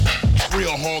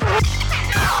real hard.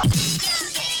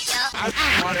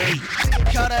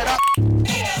 Cut it up.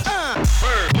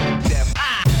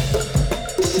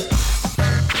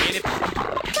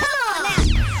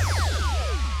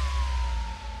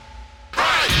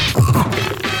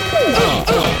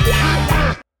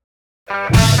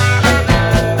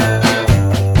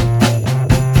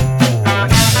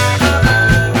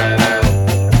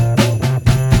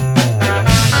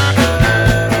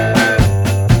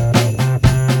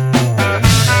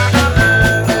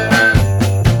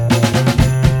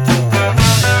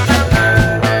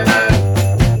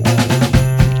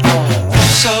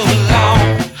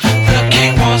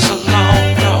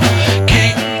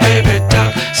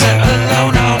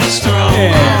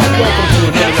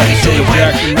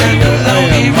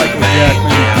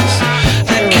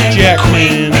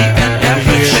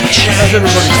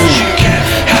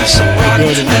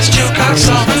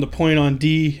 On the point on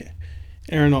D.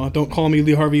 Aaron, don't call me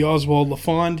Lee Harvey Oswald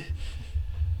LaFond.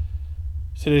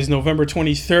 Today's November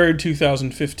 23rd,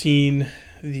 2015,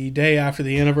 the day after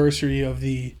the anniversary of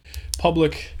the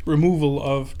public removal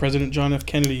of President John F.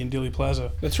 Kennedy in Dealey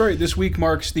Plaza. That's right. This week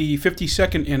marks the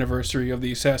 52nd anniversary of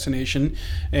the assassination,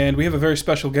 and we have a very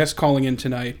special guest calling in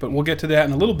tonight, but we'll get to that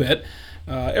in a little bit.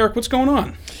 Eric, what's going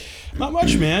on? Not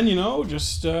much, man.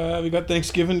 Just we got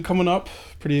Thanksgiving coming up.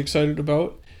 Pretty excited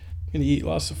about. Gonna eat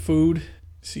lots of food,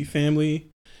 see family,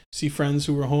 see friends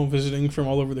who were home visiting from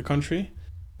all over the country.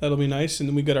 That'll be nice. And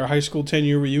then we got our high school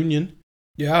 10-year reunion.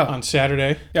 Yeah. On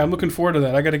Saturday. Yeah, I'm looking forward to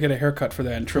that. I got to get a haircut for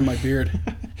that and trim my beard.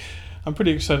 I'm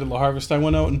pretty excited, La Harvest. I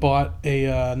went out and bought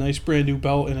a nice brand new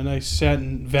belt and a nice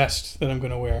satin vest that I'm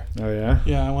gonna wear. Oh yeah.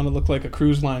 Yeah, I want to look like a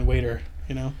cruise line waiter.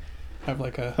 Have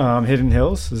like a Hidden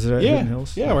Hills. Is it at Hidden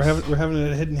Hills? Yeah, nice. we're having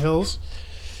it at Hidden Hills,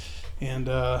 and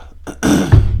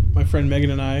my friend Megan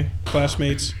and I,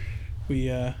 classmates, we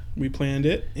planned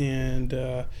it and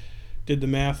did the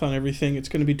math on everything. It's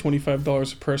going to be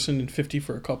 $25 a person and $50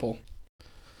 for a couple.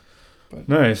 But,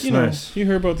 nice. You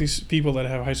hear about these people that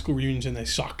have high school reunions and they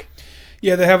suck.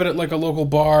 Yeah, they have it at like a local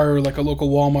bar or like a local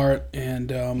Walmart,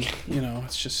 and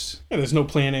it's just there's no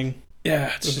planning.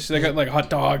 Yeah, it's just, they got like hot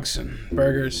dogs and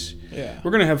burgers. Yeah, we're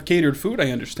gonna have catered food,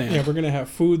 I understand. Yeah, we're gonna have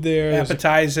food there.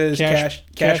 Appetizers,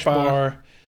 cash bar.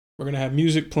 We're gonna have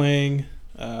music playing.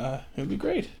 It'll be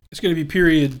great. It's gonna be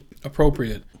period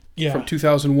appropriate. Yeah, from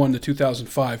 2001 to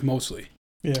 2005 mostly.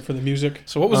 Yeah, for the music.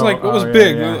 So what was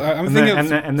big? Yeah. I'm thinking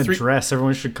and the dress.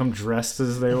 Everyone should come dressed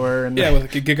as they were. Yeah, with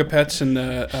like gigapets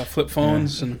and flip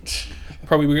phones, and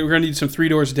probably we're gonna need some Three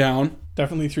Doors Down.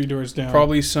 Definitely Three Doors Down.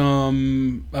 Probably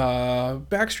some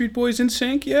Backstreet Boys in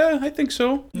sync. Yeah, I think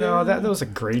so. No, that was a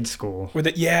grade school.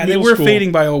 They were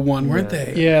fading by 01, weren't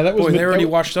they? Yeah, that was. Boy, they already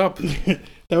washed up.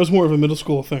 That was more of a middle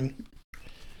school thing.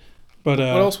 But what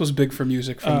else was big for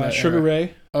music from that Sugar era?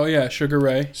 Ray. Oh yeah, Sugar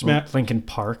Ray. Linkin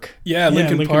Park. Yeah,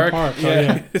 Linkin Park. Oh,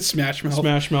 yeah. It's Smash Mouth.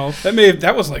 Smash Mouth.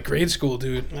 That was like grade school,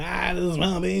 dude. I just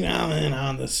wanna be rolling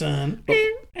on the sun.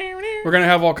 We're gonna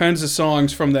have all kinds of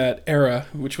songs from that era,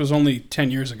 which was only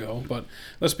 10 years ago. But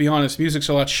let's be honest, music's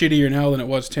a lot shittier now than it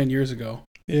was 10 years ago.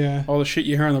 Yeah. All the shit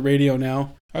you hear on the radio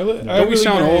now. Don't we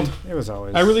sound old? It was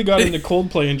always. I really got into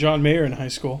Coldplay and John Mayer in high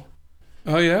school.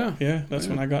 Oh yeah. Yeah, that's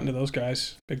when I got into those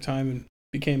guys big time and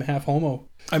became half homo.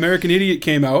 American Idiot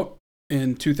came out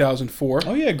in 2004.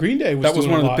 Oh yeah, Green Day was That was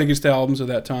one of the lot. biggest albums of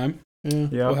that time. Yeah.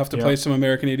 We'll have to play some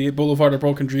American Idiot. Boulevard of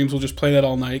Broken Dreams, we'll just play that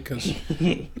all night because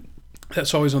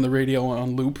that's always on the radio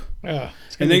on loop. Yeah.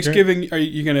 And Thanksgiving, are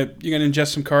you gonna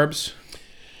ingest some carbs?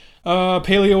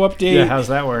 Paleo update. Yeah, how's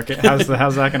that work? How's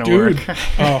that gonna Dude.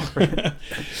 work?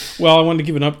 Well, I wanted to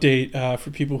give an update for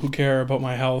people who care about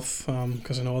my health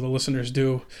because I know all the listeners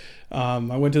do. I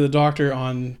went to the doctor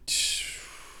on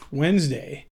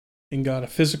Wednesday and got a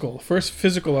physical. The first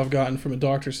physical I've gotten from a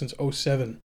doctor since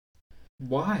 2007.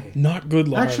 Why? Not good,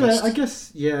 Lars. Actually, I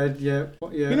guess, yeah.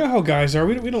 You know how guys are.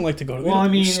 We don't like to go. Well, I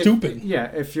mean, stupid.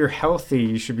 If you're healthy,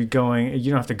 you should be going. You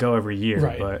don't have to go every year,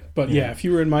 right? But yeah, if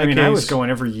you were in my case, I was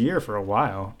going every year for a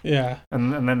while. Yeah,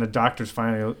 and then the doctor's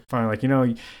finally like, you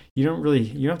don't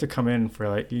have to come in for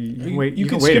like you can wait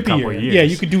a couple of years. Yeah,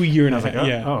 you could do a year and a half. Like,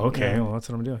 yeah. Oh, okay. Yeah. Well, that's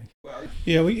what I'm doing.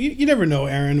 Yeah, well, you never know,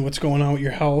 Aaron, what's going on with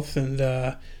your health,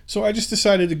 and so I just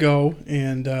decided to go,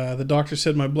 and the doctor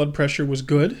said my blood pressure was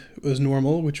good. It was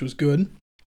normal, which was good.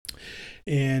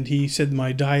 And he said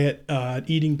my diet,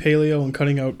 eating paleo and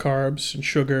cutting out carbs and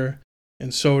sugar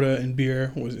and soda and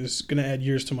beer is going to add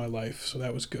years to my life, so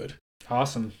that was good.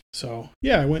 Awesome. So,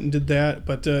 yeah, I went and did that.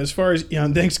 But as far as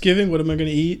on Thanksgiving, what am I going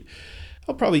to eat?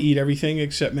 I'll probably eat everything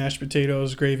except mashed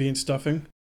potatoes, gravy, and stuffing.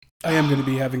 I am going to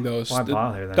be having those. Why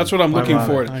bother then? That's what I'm looking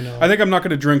for. I know. I think I'm not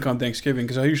going to drink on Thanksgiving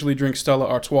because I usually drink Stella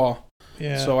Artois.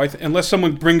 Yeah. So unless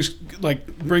someone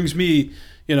brings me,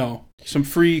 some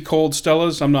free cold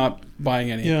Stellas, I'm not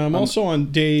buying any. Yeah, I'm also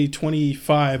on day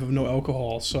 25 of no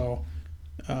alcohol, so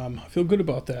I feel good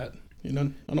about that. I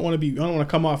don't want to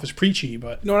come off as preachy,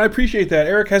 but no, and I appreciate that.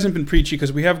 Eric hasn't been preachy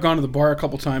because we have gone to the bar a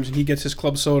couple times, and he gets his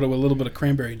club soda with a little bit of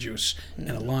cranberry juice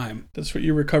and a lime. That's what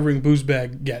your recovering booze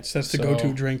bag gets. That's the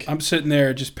go-to drink. I'm sitting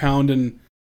there just pounding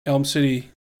Elm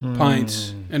City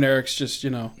pints, and Eric's just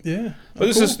Yeah.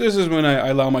 But this is when I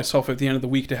allow myself at the end of the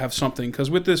week to have something, because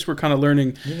with this we're kind of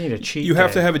learning you need a cheat. You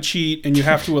have to have a cheat, and you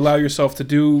have to allow yourself to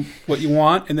do what you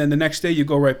want, and then the next day you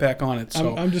go right back on it.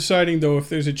 So I'm deciding though, if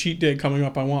there's a cheat day coming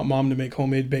up, I want Mom to make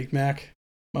homemade baked mac.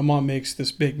 My mom makes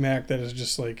this baked mac that is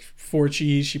just like 4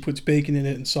 cheese. She puts bacon in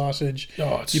it and sausage.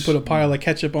 You put a pile of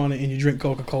ketchup on it, and you drink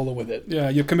Coca-Cola with it. Yeah,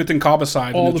 you're committing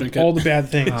carbicide when you drink it. All the bad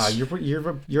things.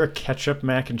 You're a ketchup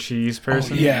mac and cheese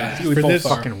person. Yeah, for this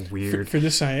fucking weird. For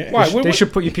this, They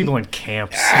should put you people in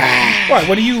camps. Why?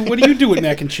 What do you do with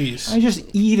mac and cheese? I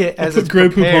just eat it as it's Grey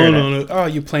prepared. Poupon on it. Oh,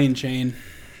 you plain Jane.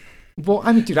 Well,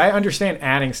 I mean, dude, I understand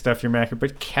adding stuff to your mac,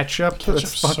 but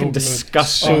that's fucking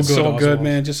disgusting. So good,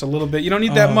 man. Just a little bit. You don't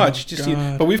need that much.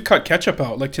 But we've cut ketchup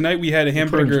out. Like tonight, we had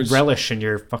hamburgers. Relish in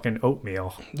your fucking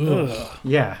oatmeal. Ugh.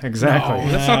 Yeah, exactly.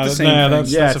 No, that's not the same thing.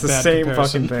 It's the same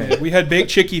fucking thing. We had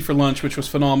baked chickie for lunch, which was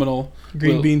phenomenal.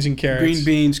 Green beans and carrots. Green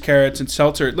beans, carrots, and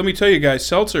seltzer. Let me tell you guys,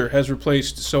 seltzer has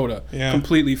replaced soda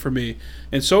completely for me.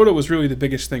 And soda was really the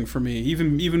biggest thing for me,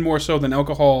 even more so than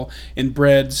alcohol and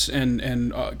breads and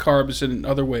carbs and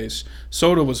other ways.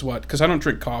 Soda was because I don't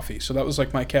drink coffee, so that was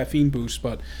like my caffeine boost.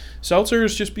 But seltzer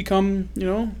has just become,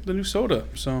 the new soda.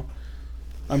 So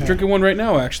I'm drinking one right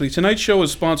now, actually. Tonight's show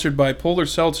is sponsored by Polar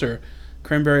Seltzer,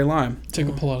 Cranberry Lime. Take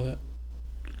a pull out of that.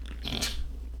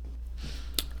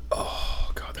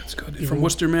 Oh, God, that's good. From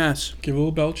Worcester, Mass. Give a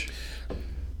little belch.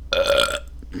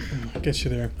 Gets you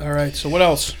there. All right, so what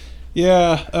else?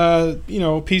 Yeah,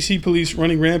 PC police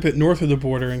running rampant north of the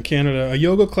border in Canada. A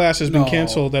yoga class has been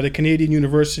canceled at a Canadian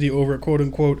university over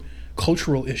quote-unquote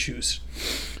cultural issues.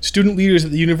 Student leaders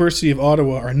at the University of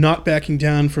Ottawa are not backing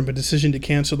down from a decision to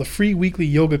cancel the free weekly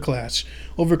yoga class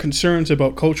over concerns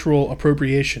about cultural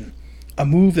appropriation, a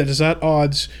move that is at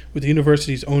odds with the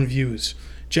university's own views.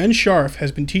 Jen Scharf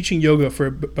has been teaching yoga for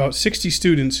about 60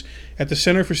 students at the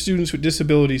Center for Students with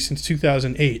Disabilities since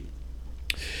 2008.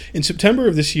 In September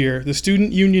of this year, the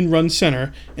student union-run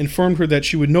center informed her that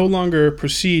she would no longer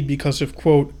proceed because of,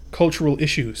 quote, cultural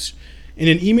issues. In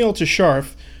an email to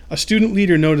Scharf, a student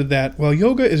leader noted that, while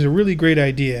yoga is a really great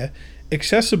idea,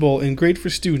 accessible and great for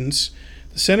students,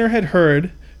 the center had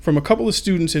heard from a couple of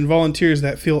students and volunteers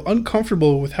that feel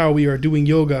uncomfortable with how we are doing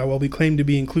yoga while we claim to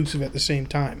be inclusive at the same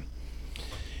time.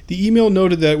 The email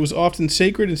noted that it was often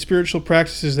sacred and spiritual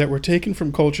practices that were taken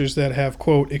from cultures that have,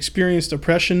 quote, experienced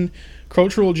oppression,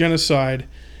 cultural genocide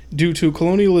due to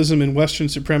colonialism and Western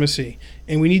supremacy,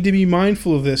 and we need to be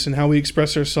mindful of this in how we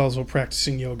express ourselves while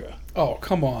practicing yoga. Oh,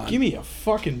 come on. Give me a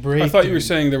fucking break. I thought you were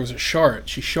saying there was a shart.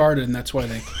 She sharted, and that's why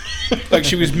they... like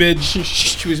she was mid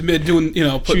doing,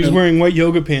 she was wearing white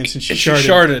yoga pants, and she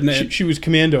sharted. And she was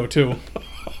commando, too.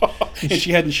 And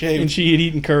she hadn't shaved. And she had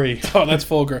eaten curry. Oh, that's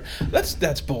vulgar.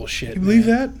 That's bullshit. You believe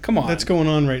that? Come on. That's going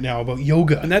on right now about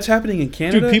yoga. And that's happening in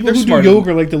Canada? Dude, people who do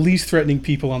yoga are like the least threatening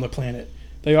people on the planet.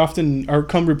 They often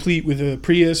come replete with a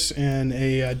Prius and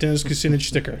a Dennis Kucinich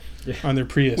sticker on their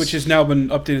Prius. Which has now been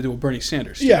updated to a Bernie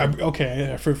Sanders sticker. Yeah,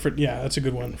 okay. That's a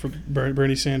good one for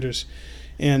Bernie Sanders.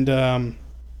 And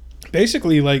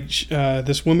basically,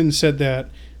 this woman said that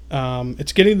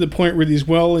it's getting to the point where these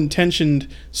well-intentioned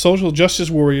social justice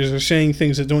warriors are saying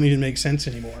things that don't even make sense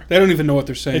anymore. They don't even know what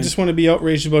they're saying. They just want to be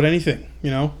outraged about anything,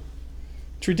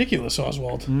 It's ridiculous,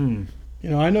 Oswald.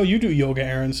 I know you do yoga,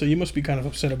 Aaron, so you must be kind of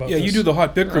upset about this. Yeah, you do the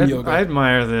hot Bikram yoga. I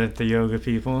admire the yoga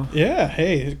people. Yeah,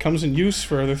 hey, it comes in use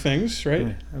for other things, right?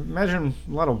 Yeah. I imagine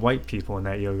a lot of white people in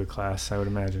that yoga class, I would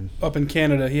imagine. Up in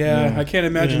Canada, yeah. I can't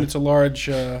imagine it's a large,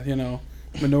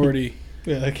 minority.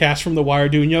 Yeah, the cast from The Wire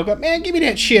doing yoga. Man, give me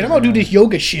that shit. I'm going to do this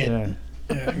yoga shit. Yeah,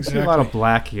 exactly. A lot of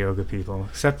black yoga people,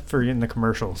 except for in the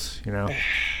commercials,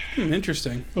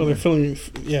 Interesting. Well, they're filling,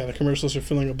 the commercials are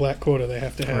filling a black quota they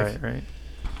have to have. Right.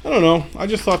 I don't know. I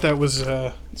just thought that was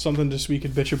something just we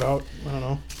could bitch about. I don't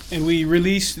know. And we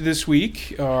released this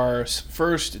week our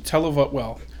first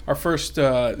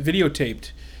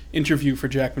videotaped interview for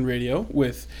Jackman Radio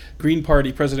with Green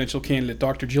Party presidential candidate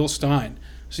Dr. Jill Stein,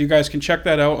 So you guys can check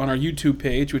that out on our YouTube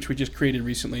page, which we just created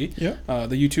recently. Yeah.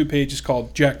 The YouTube page is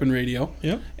called Jackman Radio.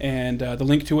 Yeah. And the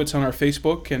link to it's on our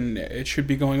Facebook, and it should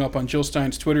be going up on Jill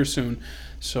Stein's Twitter soon.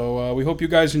 So we hope you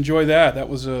guys enjoy that. That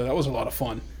was a lot of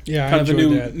fun. Yeah, kind I of a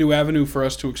enjoyed new avenue for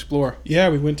us to explore. Yeah,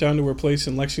 we went down to her place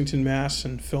in Lexington, Mass,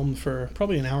 and filmed for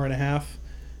probably an hour and a half,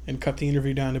 and cut the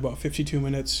interview down to about 52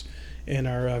 minutes. And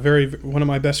our one of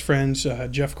my best friends,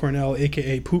 Jeff Cornell,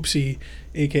 aka Poopsie,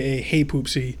 aka Hey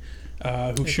Poopsie,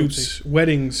 who shoots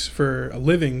weddings for a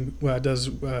living, does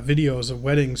videos of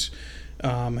weddings,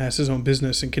 has his own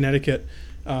business in Connecticut,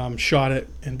 shot it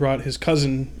and brought his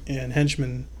cousin and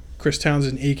henchman, Chris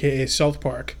Townsend, aka South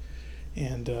Park,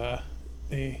 and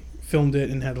they filmed it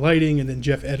and had lighting, and then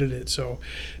Jeff edited it. So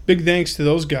big thanks to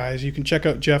those guys. You can check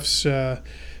out Jeff's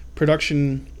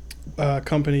production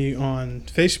company on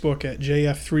Facebook at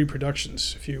JF3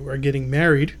 Productions. If you are getting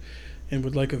married and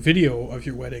would like a video of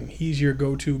your wedding, he's your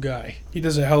go-to guy. He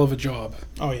does a hell of a job.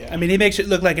 Oh, yeah. I mean, he makes it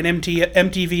look like an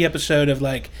MTV episode of,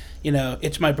 like, you know,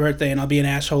 It's My Birthday and I'll be an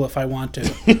asshole if I want to.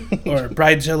 Or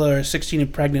Bridezilla or 16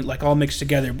 and Pregnant, like, all mixed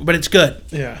together. But it's good.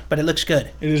 Yeah. But it looks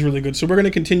good. It is really good. So we're going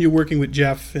to continue working with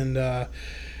Jeff, and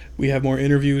we have more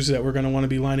interviews that we're going to want to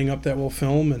be lining up that we'll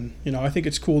film. And, you know, I think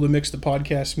it's cool to mix the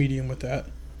podcast medium with that.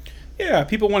 Yeah,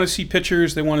 people want to see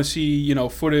pictures. They want to see, you know,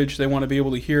 footage. They want to be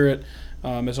able to hear it.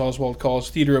 As Oswald calls,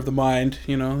 theater of the mind.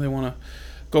 You know, they want to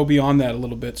go beyond that a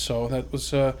little bit. So that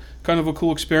was kind of a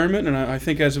cool experiment, and I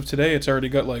think as of today, it's already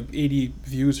got like 80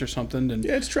 views or something. And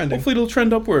yeah, it's trending. Hopefully, it'll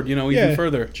trend upward. You know, even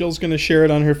further. Jill's going to share it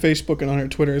on her Facebook and on her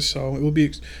Twitter, so it will be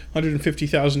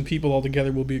 150,000 people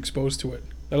altogether will be exposed to it.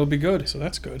 That'll be good. So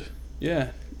that's good.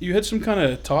 Yeah. You had some kind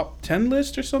of top 10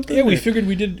 list or something? Yeah, we figured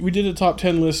we did a top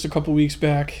 10 list a couple weeks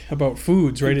back about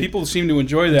foods, right? People seem to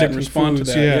enjoy that and respond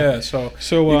foods, to that. Yeah.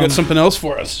 So you got something else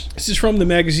for us. This is from the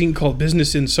magazine called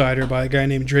Business Insider by a guy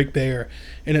named Drake Bayer.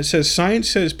 And it says,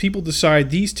 science says people decide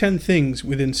these 10 things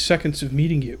within seconds of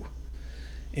meeting you.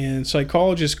 And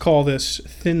psychologists call this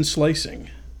thin slicing.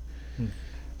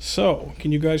 So,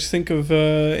 can you guys think of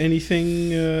anything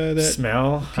that...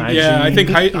 Smell? Hygiene? Yeah, I think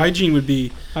hygiene would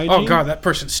be... Hygiene? Oh, God, that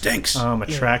person stinks.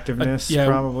 Attractiveness, yeah.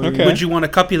 probably. Okay. Would you want to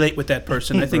copulate with that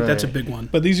person? I think that's a big one.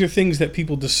 But these are things that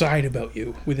people decide about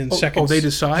you within seconds. Oh, they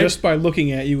decide? Just by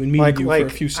looking at you and meeting you for a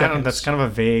few seconds. I don't know, that's kind of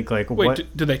a vague, like, Wait,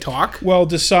 what... do they talk? Well,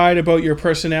 decide about your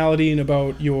personality and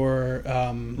about your...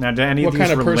 now, do any of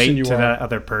these relate to that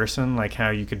other person? Like, how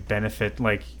you could benefit,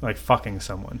 like fucking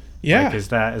someone? Yeah. Like, is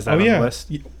that on the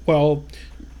list? Well...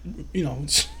 You know,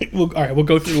 all right, we'll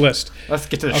go through the list. Let's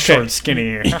get to the short and skinny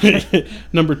here.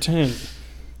 Number 10.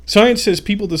 Science says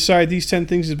people decide these 10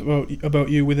 things about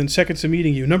you within seconds of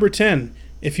meeting you. Number 10,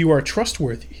 if you are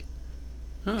trustworthy.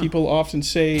 Huh. People often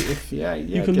say if you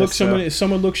can look someone, if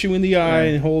someone looks you in the eye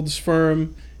and holds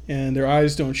firm and their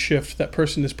eyes don't shift, that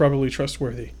person is probably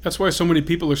trustworthy. That's why so many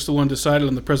people are still undecided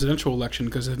on the presidential election,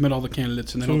 because they've met all the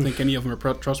candidates and they don't think any of them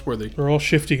are trustworthy. They're all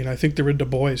shifty, and I think they're into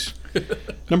boys.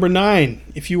 Number 9,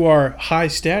 if you are high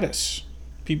status,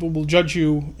 people will judge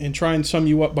you and try and sum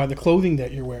you up by the clothing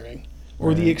that you're wearing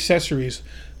or the accessories,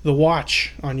 the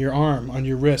watch on your arm, on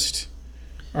your wrist.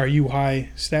 Are you high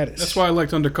status? That's why I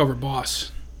liked Undercover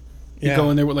Boss. You go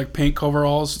in there with like pink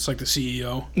coveralls. It's like the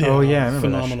CEO. Yeah, I remember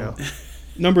phenomenal. that show.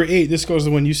 Number 8, this goes to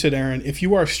the one you said, Aaron. If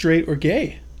you are straight or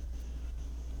gay,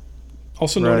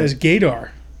 also known as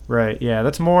gaydar. Right. Yeah.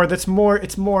 It's more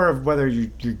of whether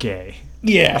you're gay.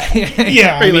 Yeah.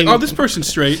 Yeah. I mean, like, oh, this person's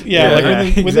straight. Yeah.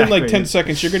 Within like 10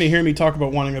 seconds, you're going to hear me talk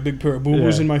about wanting a big pair of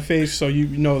boo-boos in my face, so you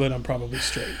know that I'm probably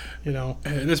straight. You know.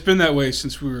 And it's been that way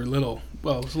since we were little.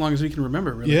 Well, as long as we can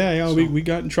remember, really. Yeah. So. We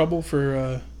got in trouble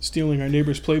for stealing our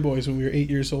neighbor's Playboys when we were 8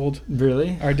 years old.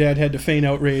 Really? Our dad had to feign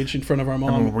outrage in front of our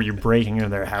mom. I mean, were you breaking into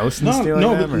their house and stealing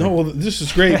them? No. Well, this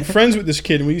is great. Friends with this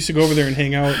kid, and we used to go over there and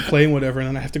hang out and play and whatever, and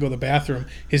then I have to go to the bathroom.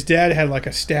 His dad had like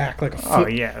a stack, like a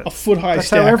foot high That's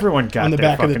stack how everyone got on the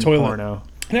back of the toilet. Porno.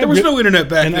 There was no internet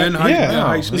back then.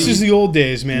 This is the old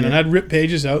days, man. And I'd rip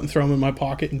pages out and throw them in my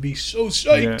pocket and be so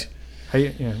psyched.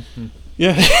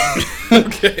 Yeah.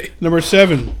 Okay. Number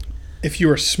 7, if you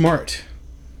are smart.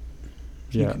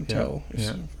 You can tell.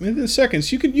 Within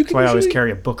seconds, you can. That's why I always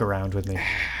carry a book around with me.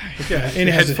 And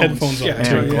it has headphones on.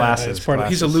 And glasses.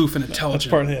 He's aloof and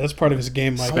intelligent. That's part of his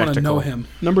game. I want to know him.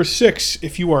 Number 6,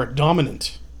 if you are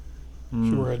dominant.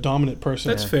 If you are a dominant person.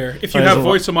 That's fair. If you have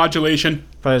voice modulation.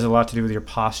 Probably has a lot to do with your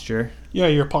posture. Yeah,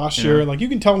 your posture. Yeah. Like, you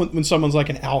can tell when someone's like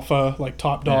an alpha, like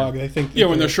top dog. They think. Yeah,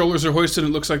 when their shoulders are hoisted, it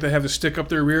looks like they have a stick up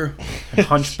their rear. And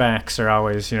hunchbacks are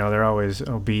always, they're always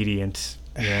obedient.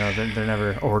 They're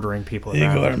never ordering people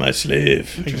around. You are my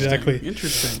slave. Exactly.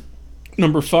 Interesting.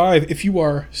 Number 5, if you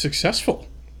are successful.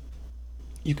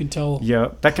 You can tell. Yeah,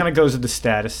 that kind of goes with the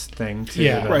status thing too.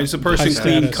 Yeah, right. Is the person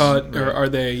clean status. cut, or are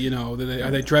they,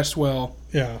 are they dressed well?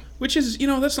 Yeah. Which is,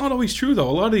 that's not always true though.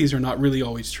 A lot of these are not really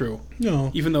always true. No.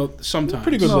 Even though sometimes.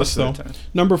 Pretty good list though.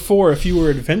 Number 4, if you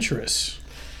were adventurous.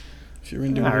 If you're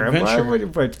into an adventure.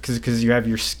 Because you have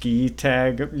your ski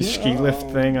tag, your ski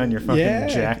lift thing on your fucking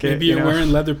jacket. Maybe you're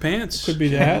wearing leather pants. Could be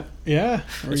that. Yeah.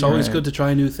 It's always good to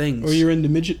try new things. Or you're into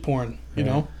midget porn, you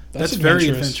know. That's very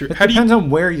adventurous. It depends on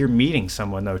where you're meeting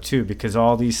someone, though, too, because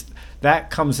that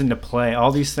comes into play.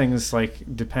 All these things,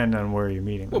 depend on where you're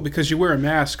meeting them. Well, because you wear a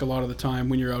mask a lot of the time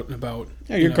when you're out and about.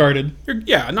 Yeah, you're guarded.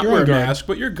 Not wear a mask,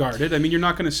 but you're guarded. I mean, you're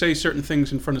not going to say certain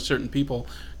things in front of certain people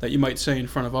that you might say in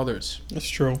front of others. That's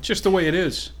true. It's just the way it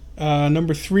is.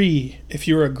 Number 3, if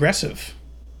you're aggressive.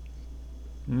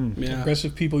 Yeah.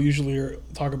 Aggressive people usually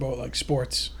talk about,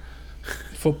 sports.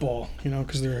 Football,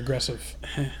 because they're aggressive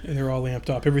and they're all amped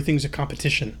up. Everything's a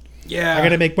competition. Yeah. I got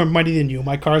to make more money than you.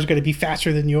 My car's got to be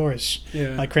faster than yours.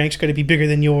 Yeah. My crank's got to be bigger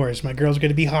than yours. My girl's got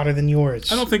to be hotter than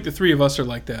yours. I don't think the three of us are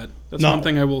like that. That's one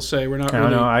thing I will say. We're not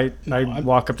really. I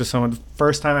walk up to someone.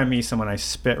 First time I meet someone, I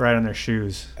spit right on their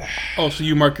shoes. Oh, so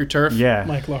you mark your turf? Yeah.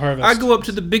 Mike LaHarvest. I go up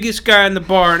to the biggest guy in the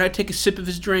bar and I take a sip of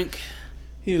his drink.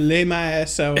 He lay my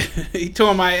ass out. He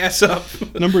tore my ass up.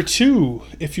 Number 2,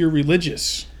 if you're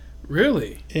religious.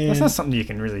 Really? And that's not something you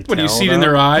can really tell. What, do you see it in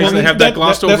their eyes? Well, they have that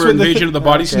glossed over Invasion of the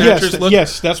Body Snatchers look?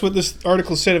 Yes, that's what this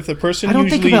article said. If the person I don't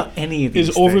usually think about any of these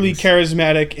is overly things.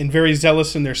 charismatic and very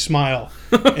zealous in their smile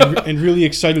and really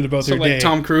excited about their day. like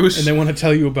Tom Cruise? And they want to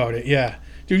tell you about it, yeah.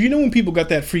 Dude, you know when people got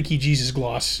that freaky Jesus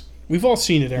gloss? We've all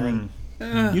seen it, Aaron.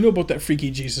 You know about that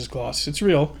freaky Jesus gloss. It's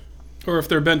real. Or if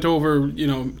they're bent over,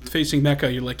 facing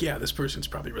Mecca, you're like, yeah, this person's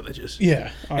probably religious.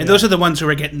 Yeah. And those are the ones who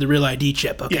are getting the real ID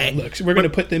chip, okay? Yeah, look, so we're going to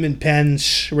put them in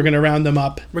pens. We're going to round them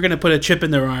up. We're going to put a chip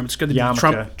in their arm. It's going to be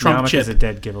Trump Yarmulke's chip. a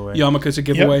dead giveaway. Yarmulke's a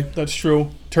giveaway. Yep, that's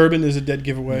true. Turban is a dead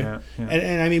giveaway. Yeah.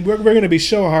 And I mean, we're going to be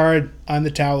so hard on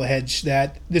the towel heads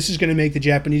that this is going to make the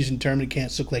Japanese internment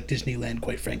camps look like Disneyland,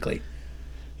 quite frankly.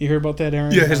 You hear about that,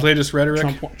 Aaron? Yeah, his latest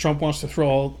rhetoric. Trump wants to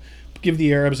give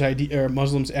the Arabs ID or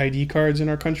Muslims ID cards in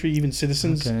our country, even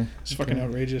citizens. It's fucking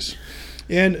outrageous.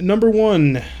 And number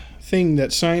 1 thing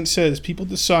that science says people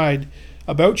decide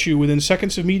about you within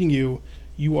seconds of meeting you,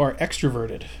 you are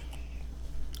extroverted.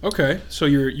 Okay, so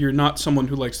you're not someone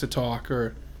who likes to talk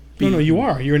or. No, you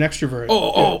are. You're an extrovert.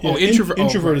 Introvert.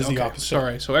 Introvert is the opposite.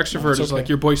 Sorry, so extrovert is like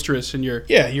you're boisterous and you're.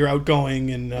 Yeah, you're outgoing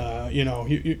and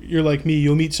you're like me.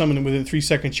 You'll meet someone and within 3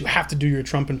 seconds you have to do your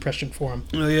Trump impression for him.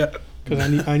 Oh yeah.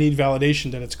 Because I need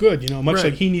validation that it's good. Much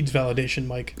like he needs validation,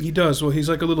 Mike. He does. Well, he's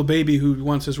like a little baby who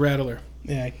wants his rattler.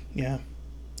 Yeah.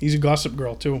 He's a gossip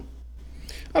girl too.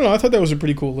 I don't know. I thought that was a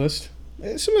pretty cool list.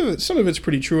 Some of it's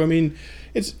pretty true. I mean,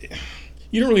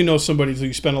 you don't really know somebody until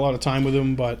you spend a lot of time with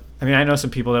them, but I mean, I know some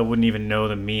people that wouldn't even know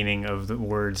the meaning of the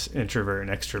words introvert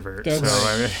and extrovert.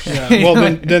 Well,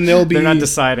 then they'll be. They're not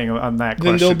deciding on that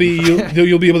question. Then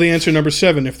you'll be able to answer number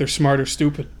 7 if they're smart or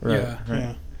stupid. Right.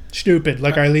 Yeah. Stupid,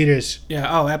 like our leaders. Yeah.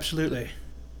 Oh, absolutely.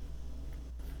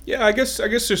 Yeah, I guess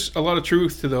there's a lot of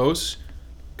truth to those,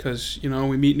 because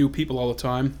we meet new people all the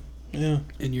time. Yeah.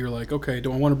 And you're like, okay,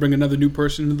 do I want to bring another new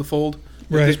person into the fold at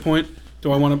Right. this point?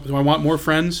 Do I want more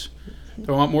friends?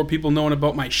 Do I want more people knowing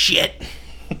about my shit?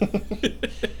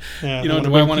 Yeah,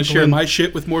 do I want to share my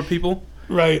shit with more people?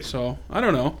 Right. So I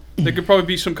don't know. There could probably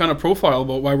be some kind of profile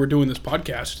about why we're doing this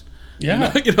podcast.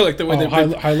 Yeah. Like the way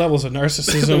high levels of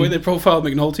narcissism. The way they profile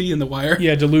McNulty in The Wire.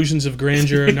 Yeah, delusions of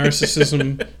grandeur,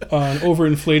 narcissism, an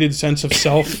overinflated sense of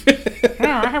self.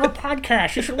 I have a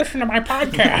podcast. You should listen to my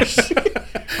podcast.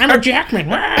 I'm a Jackman.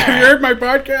 Have you heard my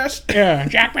podcast? Yeah,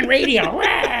 Jackman Radio.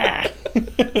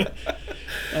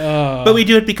 But we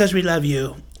do it because we love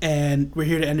you, and we're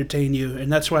here to entertain you,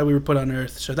 and that's why we were put on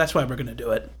Earth. So that's why we're going to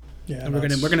do it. Yeah, and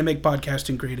we're gonna make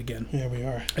podcasting great again. Yeah, we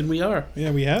are. And we are.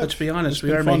 Yeah, we have. Let's be honest.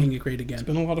 We are making it great again. It's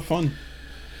been a lot of fun.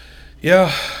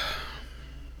 Yeah.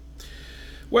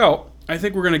 Well, I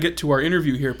think we're going to get to our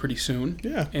interview here pretty soon.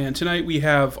 Yeah. And tonight we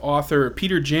have author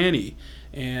Peter Janney,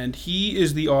 and he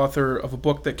is the author of a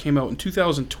book that came out in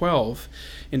 2012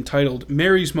 entitled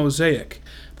Mary's Mosaic: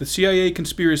 The CIA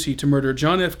Conspiracy to Murder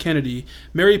John F. Kennedy,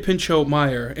 Mary Pinchot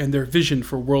Meyer, and Their Vision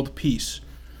for World Peace.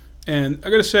 And I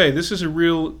got to say, this is a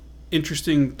real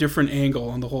interesting, different angle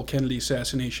on the whole Kennedy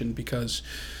assassination, because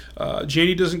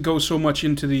Janney doesn't go so much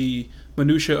into the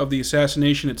minutia of the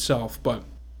assassination itself, but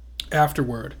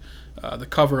afterward, the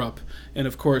cover-up, and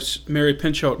of course Mary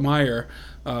Pinchot Meyer,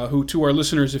 who, to our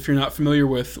listeners, if you're not familiar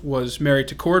with, was married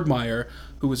to Cord Meyer,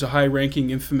 who was a high-ranking,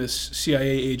 infamous CIA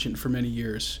agent for many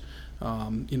years.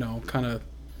 Kind of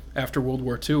after World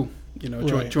War II.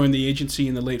 Joined the agency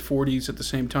in the late 40s at the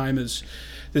same time as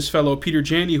this fellow Peter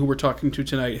Janney, who we're talking to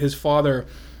tonight. His father,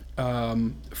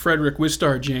 Frederick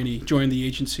Wistar Janney, joined the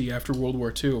agency after World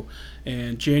War II.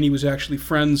 And Janney was actually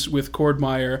friends with Cord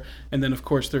Meyer, and then, of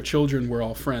course, their children were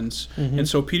all friends. Mm-hmm. And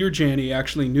so Peter Janney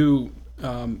actually knew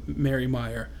Mary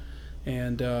Meyer.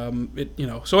 And,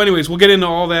 so anyways, we'll get into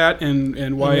all that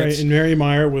and why And Mary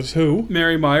Meyer was who?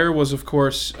 Mary Meyer was, of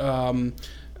course,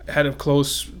 had a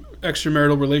close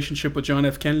extramarital relationship with John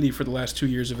F. Kennedy for the last 2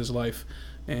 years of his life,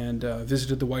 and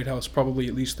visited the White House probably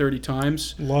at least 30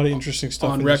 times. A lot of interesting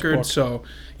stuff on in record. This So, book.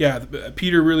 yeah,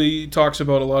 Peter really talks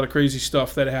about a lot of crazy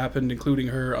stuff that happened, including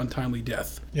her untimely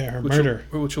death. Yeah, her murder.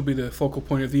 Which will be the focal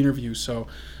point of the interview. So,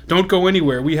 don't go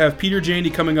anywhere. We have Peter Janney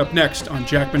coming up next on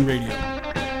Jackman Radio.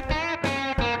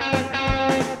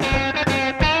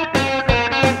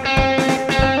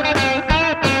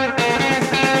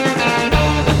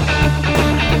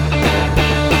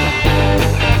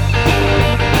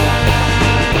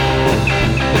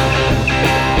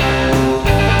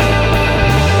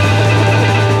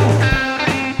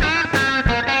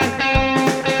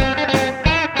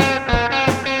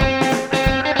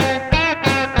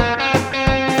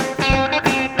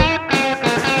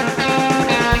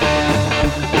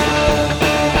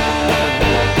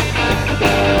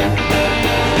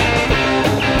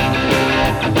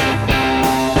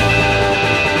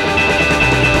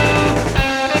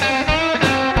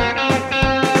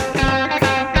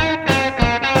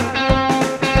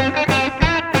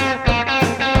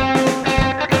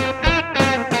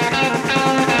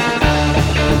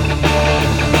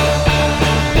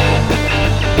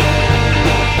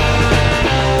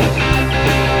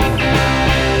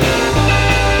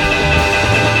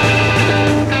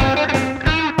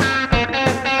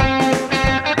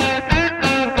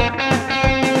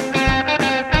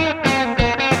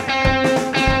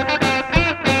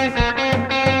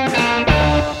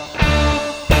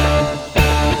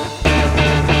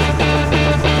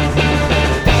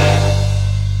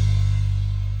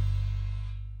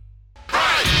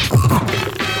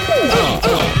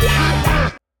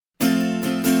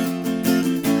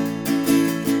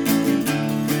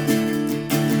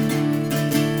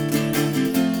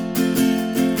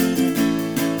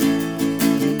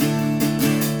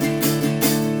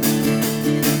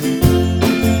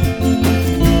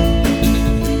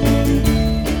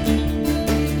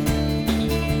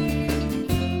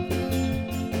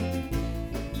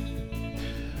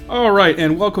 All right,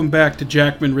 and welcome back to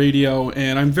Jackman Radio,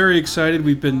 and I'm very excited.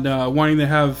 We've been wanting to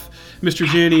have Mr.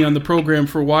 Janney on the program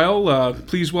for a while.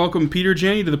 Please welcome Peter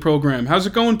Janney to the program. How's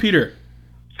it going, Peter?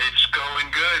 It's going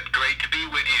good. Great to be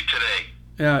with you today.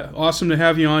 Yeah, awesome to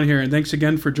have you on here, and thanks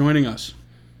again for joining us.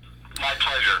 My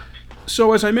pleasure.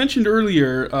 So, as I mentioned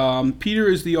earlier, Peter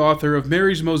is the author of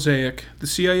Mary's Mosaic, the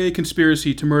CIA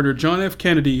Conspiracy to Murder John F.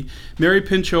 Kennedy, Mary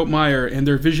Pinchot Meyer, and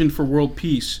Their Vision for World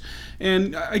Peace.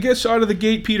 And I guess out of the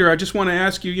gate, Peter, I just want to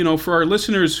ask you, for our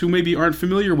listeners who maybe aren't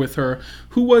familiar with her,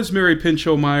 who was Mary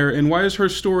Pinchot Meyer, and why is her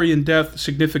story and death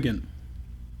significant?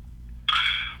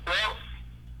 Well,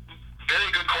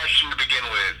 very good question to begin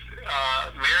with.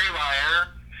 Mary Meyer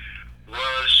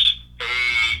was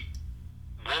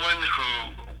a woman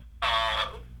who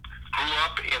grew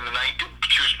up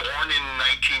she was born in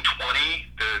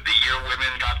 1920, the year women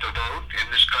got the vote in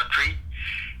this country.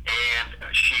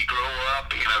 And she grew up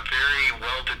in a very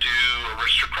well-to-do,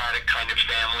 aristocratic kind of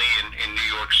family in New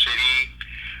York City.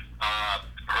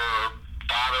 Her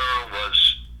father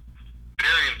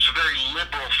it's a very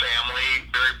liberal family,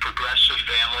 very progressive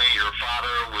family. Her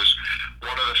father was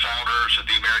one of the founders of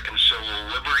the American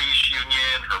Civil Liberties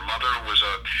Union. Her mother was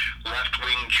a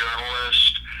left-wing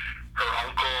journalist. Her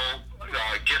uncle,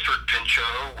 Gifford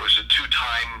Pinchot, was a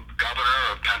two-time governor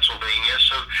of Pennsylvania.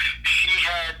 So she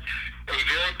had a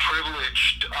very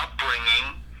privileged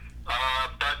upbringing,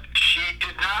 but she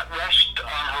did not rest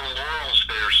on her laurels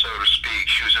there, so to speak.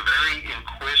 She was a very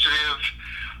inquisitive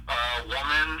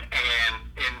woman, and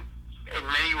in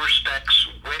many respects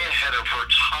way ahead of her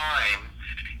time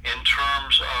in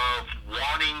terms of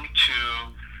wanting to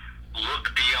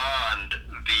look beyond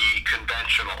the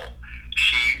conventional.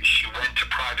 She went to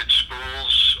private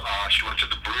schools. She went to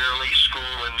the Brearley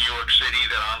School in New York City,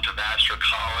 then on to Vassar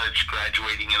College,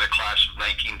 graduating in the class of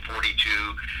 1942,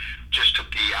 just at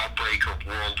the outbreak of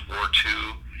World War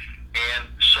II. And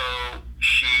so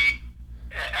she,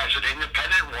 as an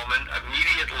independent woman,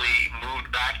 immediately moved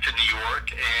back to New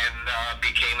York and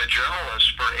became a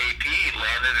journalist for AP,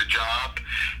 landed a job,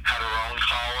 had her own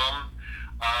column.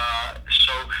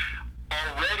 So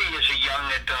already as a young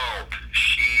adult,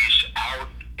 she's out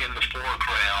in the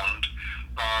foreground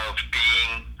of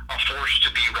being a force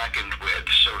to be reckoned with,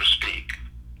 so to speak.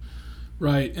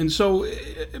 Right. And so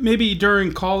maybe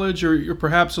during college or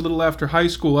perhaps a little after high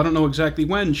school, I don't know exactly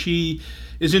when, she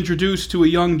is introduced to a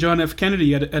young John F.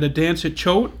 Kennedy at a dance at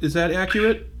Choate. Is that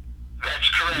accurate? That's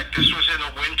correct. This was in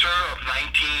the winter of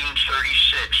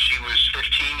 1936. She was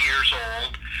 15 years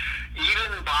old.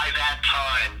 Even by that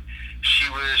time, she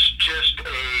was just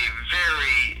a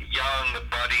very young,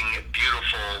 budding,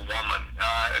 beautiful woman.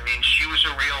 I mean, she was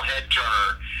a real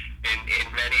head-turner in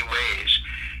many ways.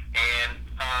 And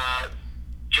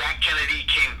Jack Kennedy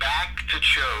came back to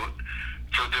Choate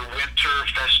for the winter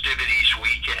festivities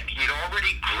weekend. He'd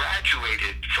already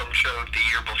graduated from Choate the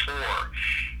year before,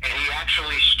 and he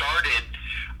actually started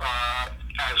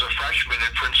as a freshman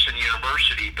at Princeton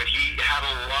University, but he had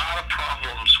a lot of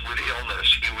problems with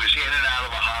illness. He was in and out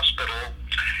of the hospital,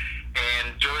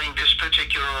 and during this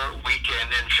particular weekend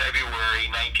in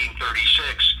February 1936,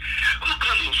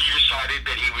 he decided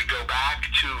that he would go back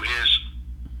to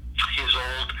his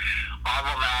old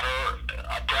alma mater,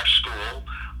 prep school,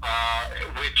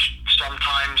 which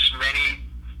sometimes many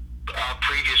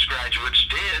previous graduates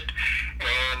did,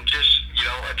 and just,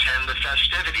 attend the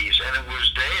festivities. And it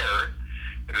was there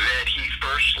that he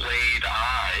first laid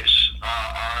eyes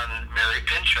on Mary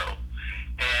Pinchot.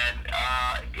 And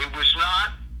it was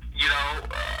not,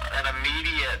 an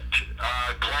immediate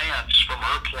glance from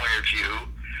her point of view,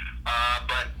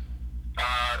 but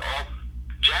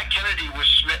Jack Kennedy was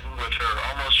smitten with her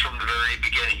almost from the very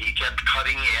beginning. He kept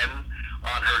cutting in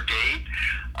on her date,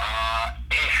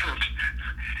 and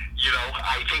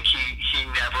I think he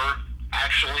never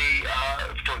actually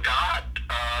forgot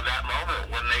that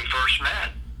moment when they first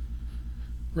met.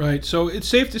 Right. So it's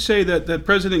safe to say that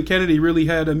President Kennedy really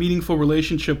had a meaningful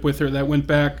relationship with her that went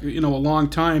back, a long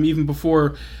time, even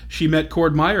before she met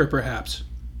Cord Meyer, perhaps.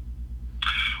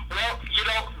 Well,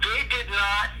 they did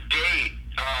not date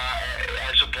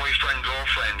as a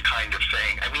boyfriend-girlfriend kind of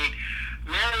thing. I mean,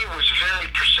 Mary was very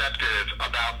perceptive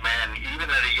about men, even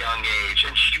at a young age,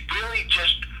 and she really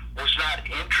just was not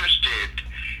interested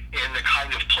in the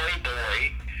kind of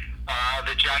playboy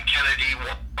that Jack Kennedy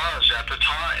was at the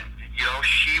time.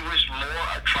 She was more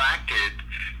attracted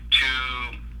to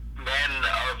men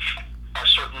of a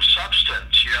certain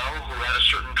substance, who had a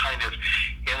certain kind of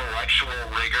intellectual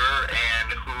rigor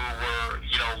and who were,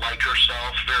 like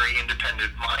herself, very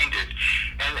independent-minded.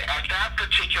 And at that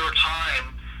particular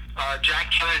time,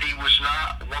 Jack Kennedy was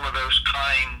not one of those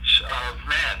kinds of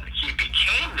men. He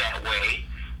became that way.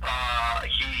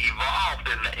 He evolved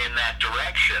in that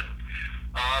direction.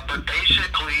 But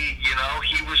basically,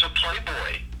 he was a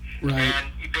playboy. Right. And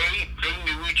they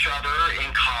knew each other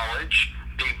in college.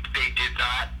 They did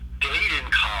not date in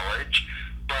college,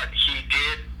 but he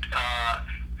did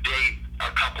date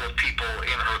a couple of people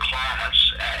in her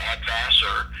class at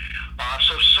Vassar.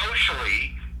 So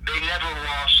socially, they never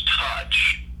lost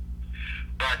touch.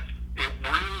 But it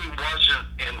really wasn't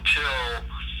until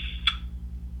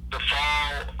the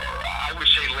fall, I would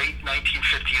say late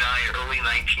 1959, early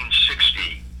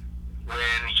 1960,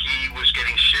 when he was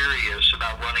getting serious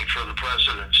about running for the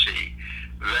presidency,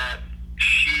 that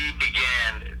she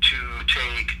began to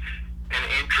take an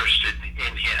interest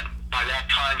in him. By that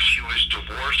time, she was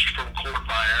divorced from Cord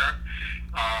Meyer.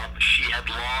 She had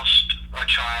lost a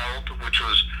child, which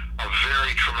was a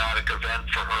very traumatic event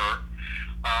for her.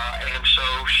 And so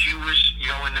she was,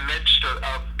 in the midst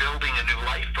of building a new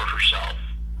life for herself.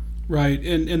 Right.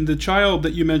 And the child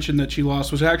that you mentioned that she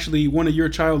lost was actually one of your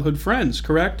childhood friends,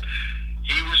 correct?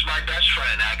 He was my best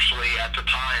friend, actually, at the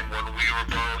time when we were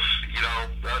both,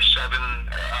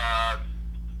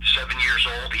 7 years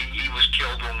old. He was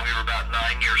killed when we were about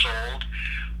 9 years old,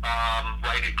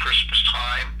 right at Christmas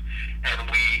time. And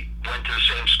we went to the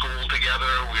same school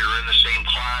together. We were in the same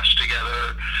class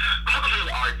together.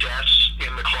 Our desks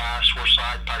in the class were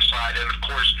side by side. And, of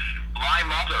course, my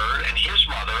mother and his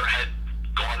mother had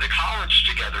gone to college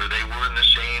together. They were in the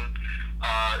same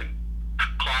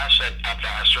class at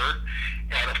Vassar.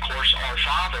 And, of course, our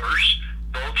fathers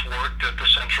both worked at the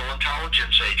Central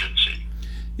Intelligence Agency.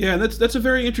 Yeah, that's a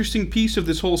very interesting piece of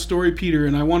this whole story, Peter,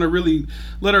 and I want to really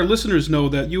let our listeners know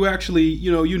that you actually,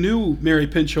 you knew Mary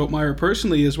Pinchot Meyer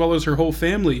personally as well as her whole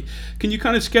family. Can you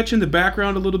kind of sketch in the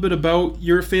background a little bit about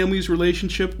your family's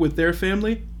relationship with their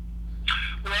family?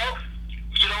 Well,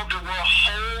 there were a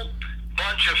whole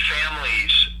bunch of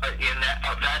families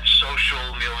of that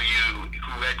social milieu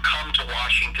who had come to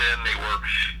Washington. They were,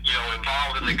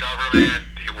 involved in the government.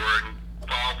 They were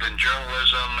involved in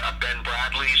journalism. Ben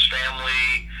Bradley's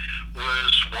family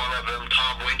was one of them.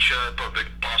 Tom Winship of the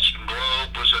Boston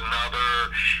Globe was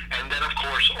another. And then, of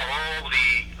course, all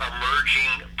the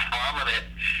emerging prominent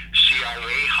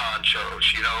CIA honchos,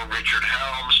 Richard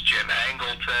Helms, Jim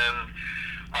Angleton,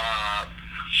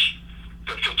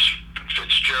 the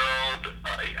Fitzgerald.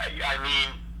 I mean,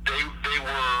 they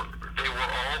were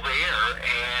all there,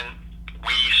 and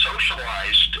we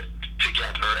socialized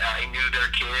together. I knew their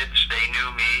kids; they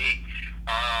knew me.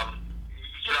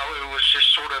 It was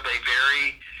just sort of a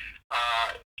very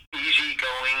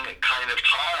easygoing kind of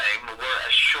time. Where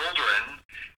as children,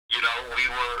 we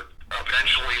were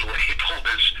eventually labeled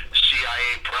as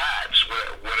CIA brats,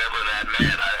 whatever that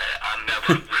meant. I'm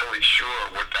never really sure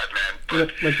what that meant.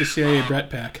 But, like the CIA brat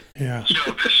pack. Yeah.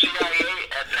 The CIA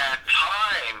at that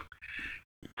time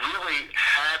really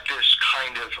had this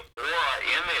kind of aura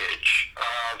image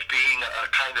of being a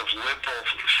kind of liberal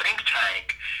think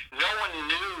tank. No one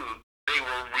knew they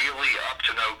were really up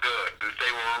to no good, that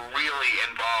they were really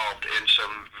involved in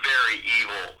some very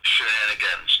evil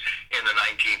shenanigans in the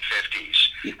 1950s,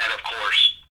 and of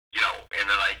course, in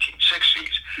the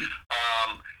 1960s.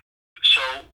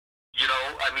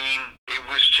 It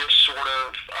was just sort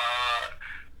of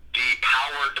the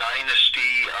power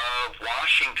dynasty of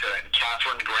Washington.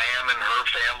 Katharine Graham and her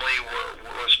family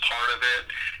was part of it.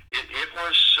 It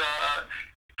was,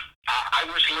 I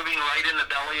was living right in the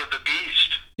belly of the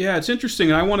beast. Yeah, it's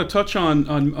interesting. I want to touch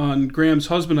on Graham's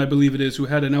husband, I believe it is, who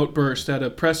had an outburst at a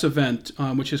press event,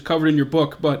 which is covered in your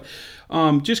book. But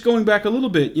just going back a little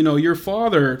bit, your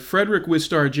father, Frederick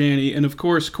Wistar Janney, and of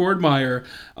course Koerdmeyer,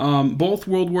 both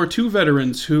World War II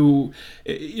veterans who,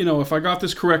 if I got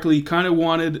this correctly, kind of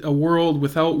wanted a world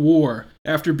without war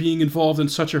after being involved in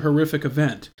such a horrific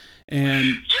event. And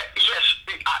yes,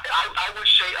 I would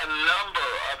say a number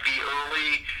of the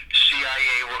early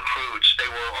CIA recruits, they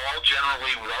were all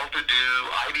generally well-to-do,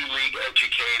 Ivy League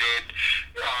educated.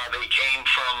 They came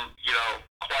from,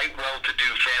 quite well-to-do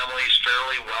families,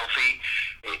 fairly wealthy.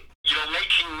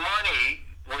 Making money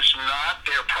was not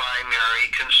their primary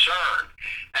concern.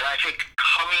 And I think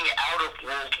coming out of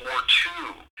World War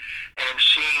II and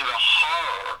seeing the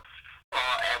horror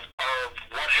of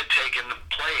what had taken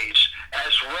place,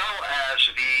 as well as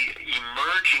the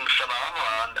emerging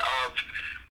phenomenon of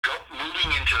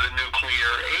moving into the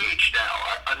nuclear age now.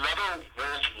 Another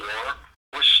world war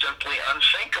was simply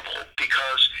unthinkable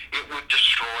because it would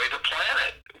destroy the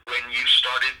planet when you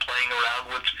started playing around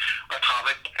with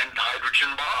atomic and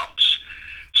hydrogen bombs.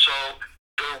 So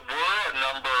there were a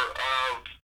number of,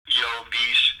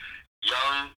 these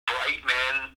young, bright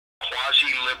men,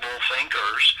 quasi-liberal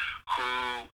thinkers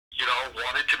who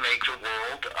wanted to make the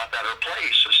world a better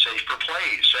place, a safer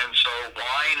place. And so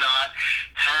why not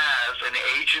have an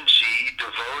agency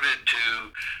devoted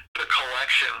to the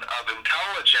collection of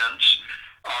intelligence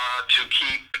to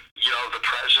keep, the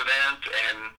president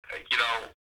and,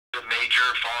 the major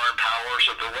foreign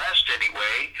powers of the West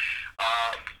anyway,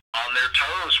 on their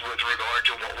toes with regard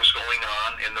to what was going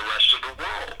on in the rest of the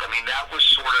world. I mean, that was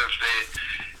sort of the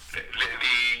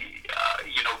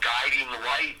guiding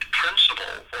light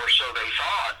principle, or so they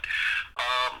thought.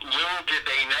 Little did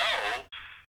they know,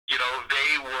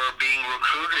 they were being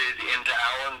recruited into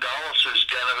Alan Dulles'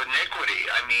 den of iniquity.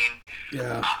 I mean,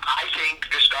 I think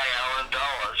this guy Alan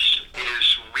Dulles is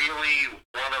really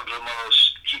one of the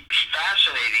most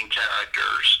fascinating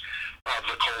characters of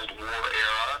the Cold War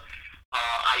era.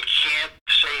 I can't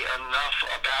say enough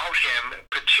about him,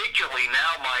 particularly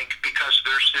now, Mike, because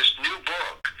there's this new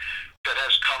book that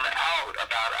has come out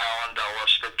about Alan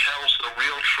Dulles that tells the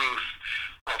real truth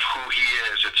of who he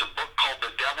is. It's a book called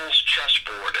The Devil's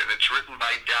Chessboard, and it's written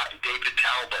by David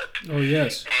Talbot. Oh,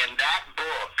 yes. And that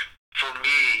book, for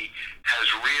me, has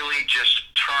really just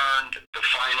turned the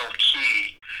final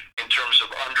key in terms of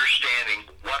understanding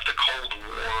what the Cold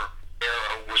War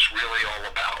era was really all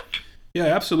about. Yeah,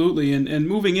 absolutely. And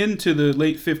moving into the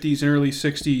late 50s and early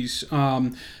 60s,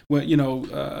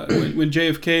 when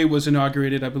JFK was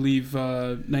inaugurated, I believe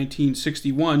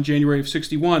 1961, January of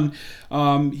 61,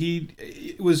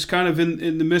 he was kind of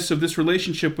in the midst of this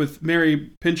relationship with Mary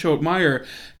Pinchot Meyer.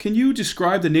 Can you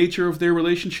describe the nature of their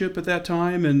relationship at that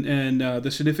time and the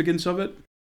significance of it?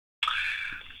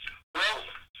 Well,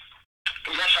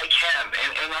 yes, I can.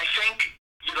 And I think,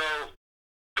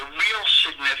 the real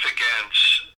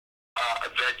significance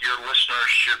that your listeners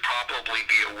should probably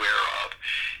be aware of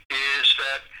is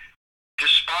that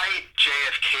despite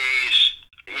JFK's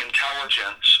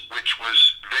intelligence, which was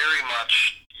very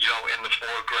much, in the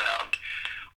foreground,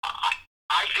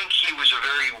 I think he was a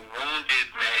very wounded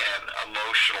man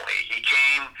emotionally. He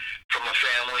came from a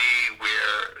family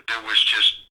where there was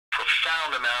just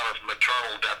profound amount of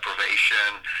maternal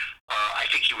deprivation. I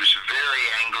think he was very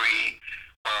angry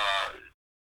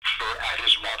at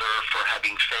his mother for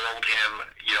having failed him,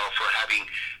 for having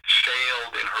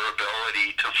failed in her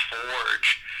ability to forge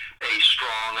a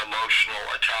strong emotional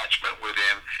attachment with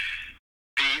him.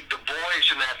 The boys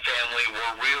in that family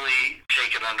were really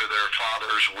taken under their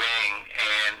father's wing,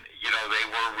 and they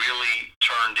were really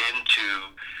turned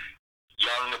into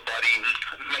young, budding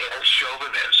male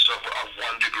chauvinists of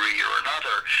one degree or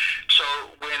another.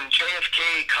 So when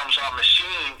JFK comes on the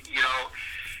scene,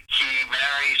 he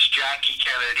marries Jackie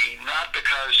Kennedy not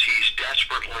because he's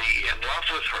desperately in love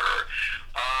with her,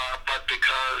 but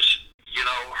because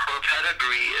her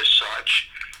pedigree is such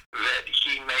that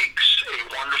he makes a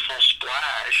wonderful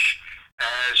splash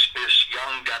as this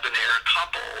young debonair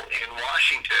couple in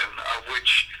Washington, of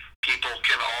which people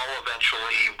can all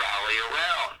eventually rally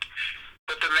around.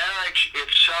 But the marriage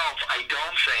itself, I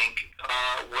don't think,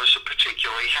 was a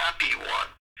particularly happy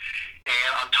one.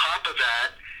 And on top of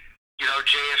that,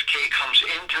 JFK comes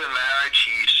into the marriage.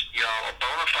 He's, a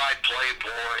bona fide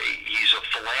playboy. He's a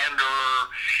philanderer.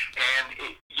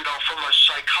 And, from a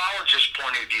psychologist's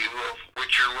point of view, of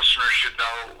which your listeners should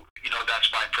know,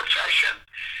 that's my profession,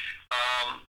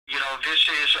 this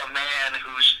is a man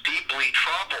who's deeply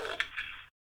troubled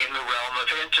in the realm of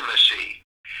intimacy.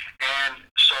 And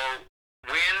so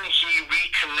when he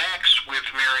reconnects with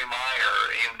Mary Meyer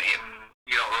in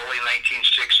early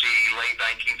 1960, late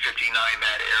 1959,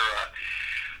 that era,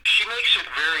 she makes it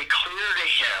very clear to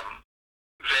him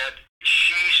that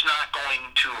she's not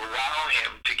going to allow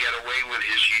him to get away with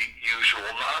his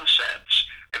usual nonsense.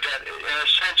 That, in a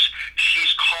sense,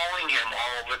 she's calling him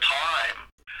all the time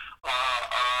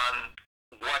on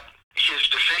what his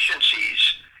deficiencies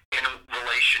in a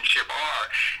relationship are.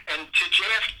 And to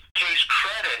JFK's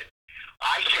credit,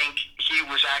 I think he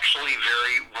was actually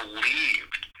very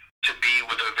relieved to be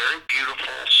with a very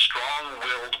beautiful,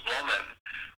 strong-willed woman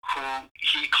who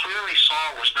he clearly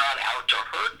saw was not out to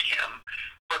hurt him,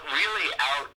 but really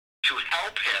out to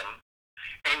help him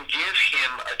and give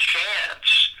him a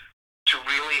chance to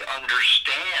really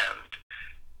understand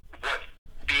what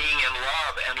being in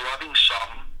love and loving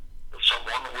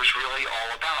someone was really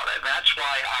all about. And that's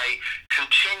why I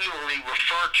continually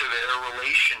refer to their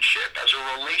relationship as a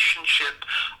relationship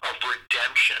of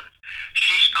redemption.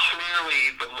 She's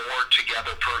clearly the more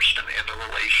together person in the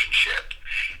relationship.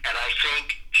 And I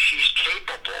think she's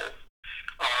capable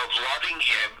of loving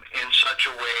him in such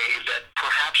a way that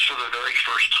perhaps for the very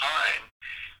first time,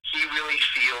 he really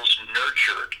feels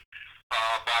nurtured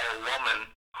by a woman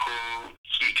who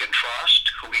he can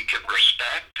trust, who he can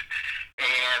respect,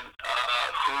 and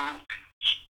who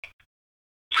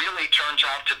really turns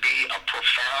out to be a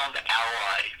profound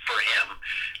ally for him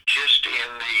just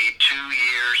in the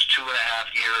 2.5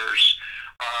 years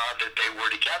that they were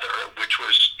together, which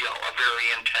was a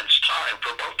very intense time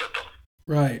for both of them.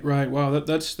 Right. Wow,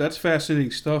 that's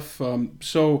fascinating stuff.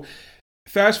 So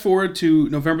fast forward to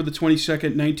November the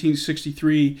 22nd,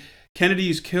 1963.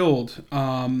 Kennedy's killed.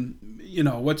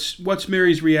 What's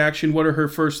Mary's reaction? What are her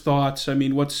first thoughts? I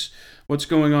mean, what's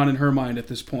going on in her mind at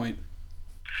this point?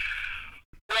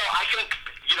 Well, I think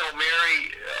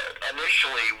Mary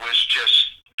initially was just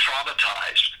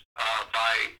traumatized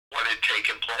by what had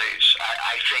taken place.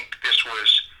 I think this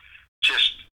was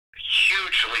just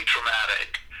hugely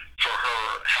traumatic for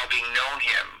her, having known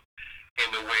him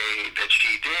in the way that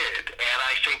she did. And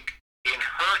I think in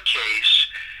her case,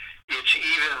 it's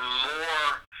even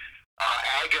more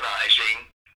agonizing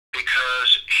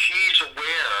because she's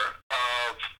aware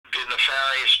of the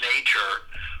nefarious nature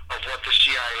of what the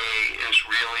CIA is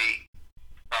really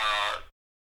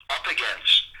up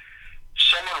against.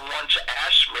 Someone once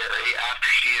asked Mary, after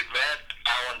she had met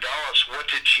Allen Dulles, what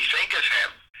did she think of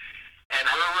him? And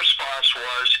her response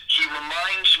was, he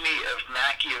reminds me of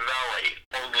Machiavelli,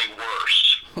 only worse.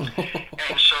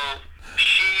 And so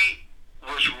she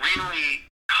was really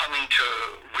coming to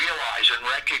realize and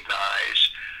recognize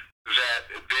that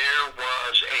there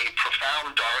was a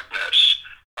profound darkness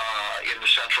in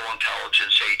the Central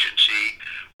Intelligence Agency,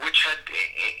 which had,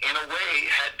 in a way,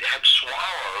 had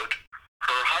swallowed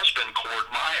her husband, Cord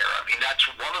Meyer. I mean, that's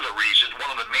one of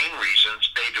the main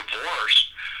reasons they divorced,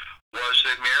 was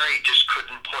that Mary just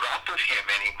couldn't put up with him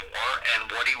anymore and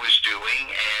what he was doing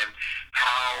and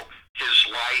how his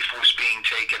life was being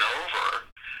taken over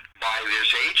by this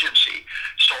agency.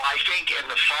 So I think in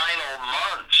the final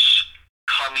months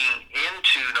coming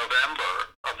into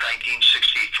November of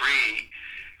 1963,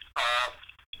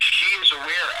 she is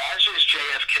aware, as is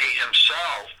JFK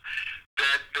himself,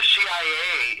 that the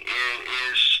CIA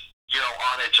is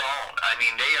on its own. I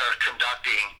mean, they are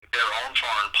conducting their own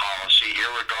foreign policy,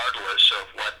 irregardless of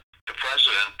what the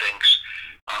president thinks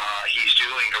he's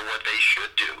doing or what they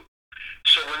should do.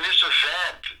 So when this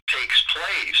event takes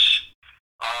place,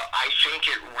 I think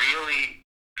it really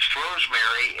throws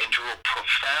Mary into a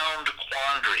profound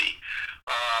quandary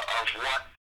of what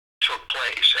took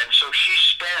place. And so she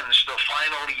spends the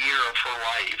final year of her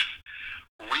life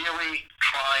really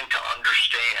trying to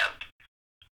understand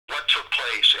what took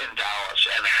place in Dallas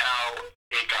and how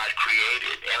it got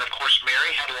created. And of course,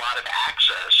 Mary had a lot of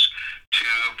access to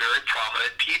very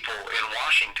prominent people in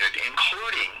Washington,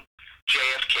 including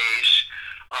JFK's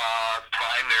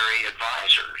primary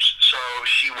advisors. So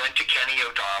she went to Kenny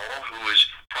O'Donnell, who was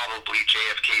probably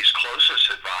JFK's closest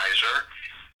advisor,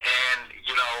 and,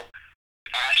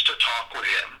 asked to talk with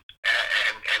him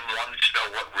and wanted to know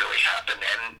what really happened.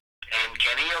 And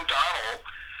Kenny O'Donnell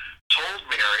told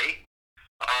Mary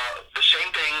the same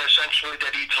thing, essentially,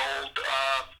 that he told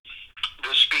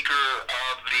the Speaker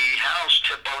of the House,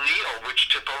 Tip O'Neill, which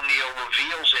Tip O'Neill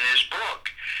reveals in his book.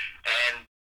 And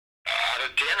at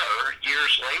a dinner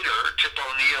years later, Tip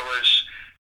O'Neill is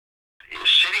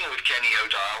sitting with Kenny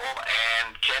O'Donnell,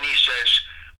 and Kenny says,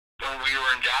 when we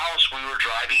were in Dallas, we were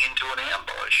driving into an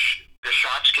ambush. The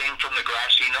shots came from the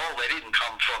grassy knoll. They didn't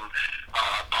come from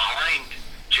behind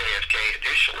JFK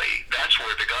initially. That's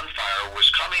where the gunfire was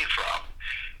coming from.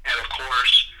 And of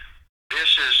course,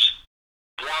 this is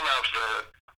one of the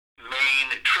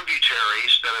main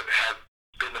tributaries that have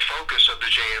been the focus of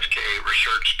the JFK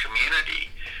research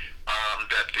community,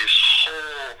 that this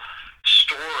whole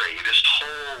story, this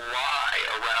whole lie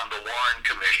around the Warren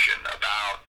Commission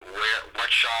about what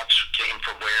shots came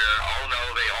from where, oh no,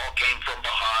 they all came from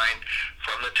behind,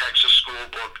 from the Texas School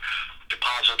Book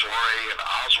Depository, and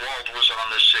Oswald was on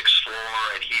the 6th floor,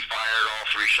 and he fired all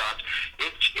 3 shots.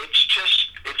 It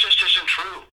just isn't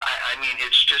true. I mean,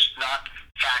 it's just not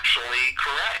factually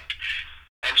correct.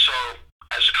 And so,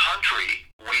 as a country,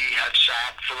 we have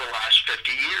sat for the last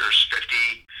 52 years,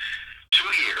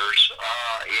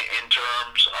 in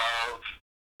terms of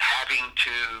having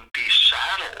to be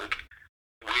saddled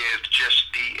with just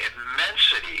the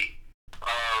immensity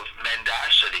of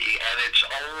mendacity, and it's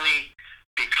only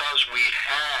because we've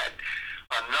had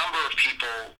a number of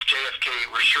people, JFK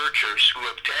researchers, who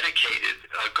have dedicated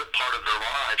a good part of their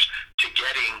lives to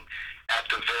getting at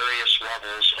the various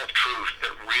levels of truth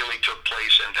that really took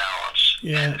place in Dallas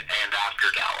and after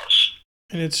Dallas.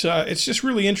 And it's just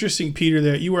really interesting, Peter,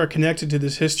 that you are connected to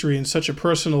this history in such a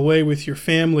personal way with your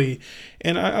family.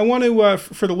 And I want to,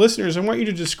 for the listeners, I want you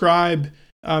to describe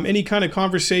any kind of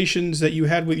conversations that you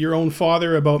had with your own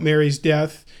father about Mary's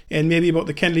death and maybe about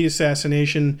the Kennedy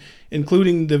assassination,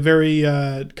 including the very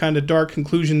kind of dark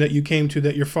conclusion that you came to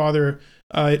that your father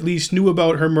at least knew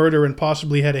about her murder and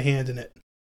possibly had a hand in it.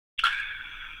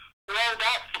 Well,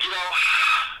 that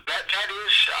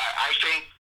is, I think,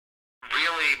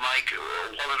 really, Mike,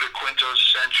 one of the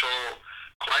quintessential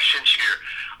questions here.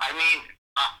 I mean,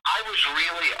 I was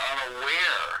really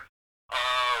unaware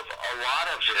of a lot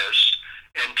of this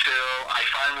until I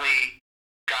finally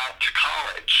got to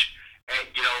college, and,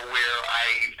 where I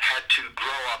had to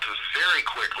grow up very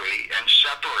quickly and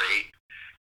separate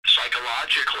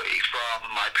psychologically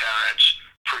from my parents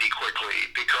pretty quickly,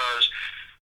 because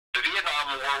the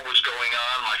Vietnam War was going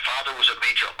on. My father was a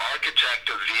major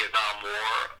architect of the Vietnam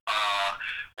War.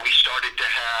 We started to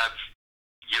have,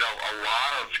 a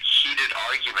lot of heated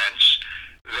arguments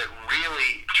that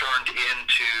really turned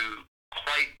into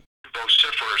quite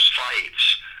vociferous fights.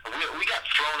 We got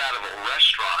thrown out of a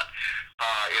restaurant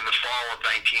in the fall of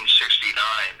 1969.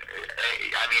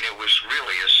 I mean, it was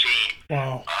really a scene.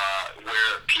 Wow.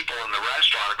 Where people in the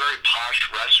restaurant, a very posh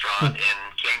restaurant in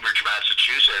Cambridge,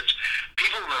 Massachusetts,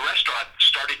 people in the restaurant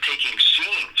started taking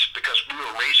scenes because we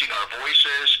were raising our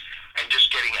voices and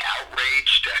just getting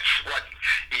outraged at what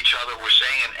each other was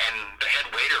saying, and the head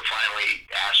waiter finally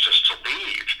asked us to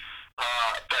leave.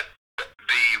 But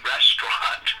the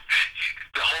restaurant,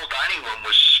 the whole dining room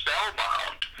was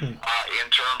spellbound in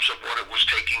terms of what it was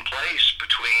taking place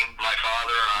between my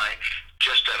father and I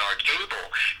just at our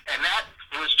table. And that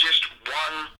was just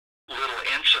one little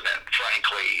incident,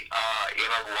 frankly, in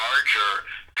a larger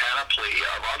panoply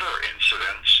of other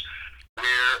incidents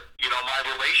where, my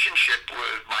relationship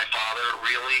with my father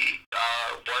really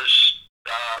was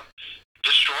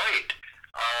destroyed.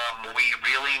 We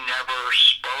really never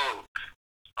spoke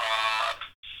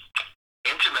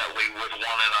intimately with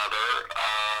one another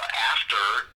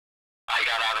after I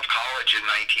got out of college in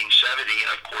 1970,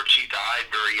 and of course he died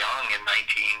very young in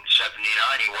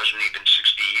 1979. He wasn't even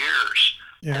 60 years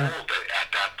old at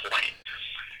that point.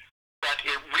 But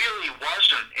it really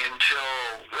wasn't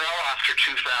until well after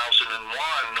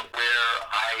 2001 where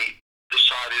I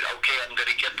decided, okay, I'm going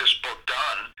to get this book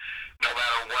done no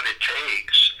matter what it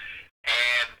takes.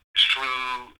 And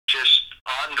through just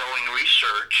ongoing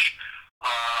research,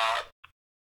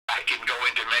 I can go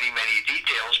into many, many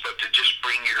details, but to just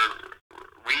bring your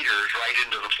readers right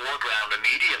into the foreground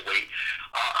immediately,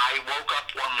 I woke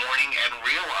up one morning and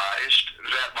realized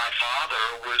that my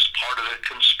father was part of the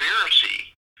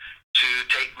conspiracy to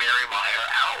take Mary Meyer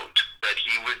out. That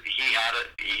he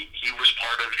was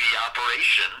part of the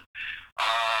operation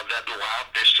that allowed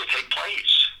this to take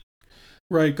place.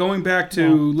 Right, going back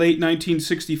to late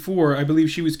 1964, I believe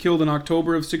she was killed in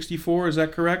October of 64, is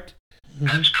that correct?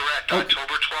 That's correct,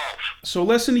 October 12th. So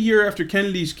less than a year after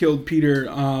Kennedy's killed, Peter,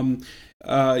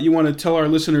 you want to tell our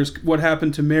listeners what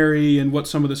happened to Mary and what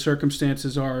some of the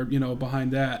circumstances are,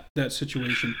 behind that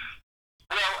situation.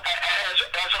 Well, as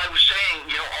I was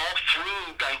saying, all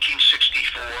through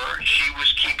 1964, she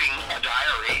was keeping a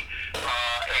diary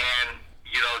and,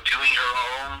 doing her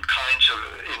own kinds of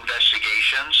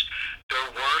investigations. There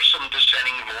were some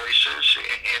dissenting voices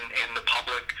in the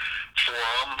public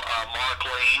forum. Mark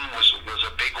Lane was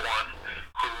a big one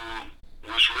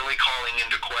who was really calling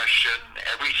into question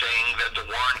everything that the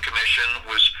Warren Commission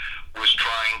was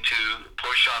trying to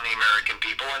push on the American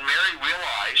people. And Mary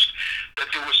realized that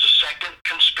there was a second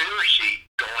conspiracy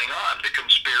going on, the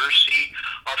conspiracy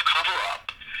of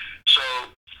cover-up. So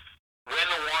when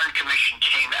the Warren Commission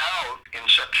came out in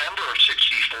September of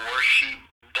 64, she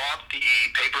bought the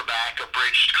paperback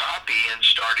abridged copy and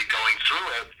started going through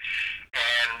it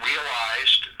and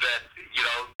realized that,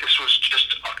 this was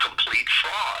just a complete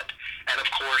fraud. And of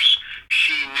course,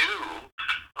 she knew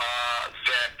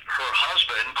that her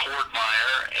husband, Cord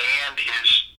Meyer, and his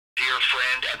dear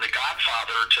friend and the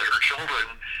godfather to her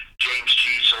children, James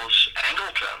Jesus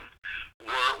Angleton,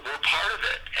 were part of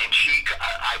it. And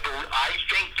I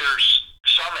think there's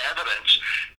some evidence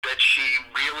that she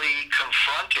really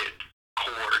confronted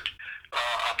Cord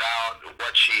about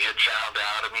what she had found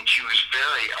out. I mean, she was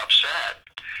very upset.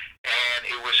 And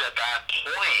it was at that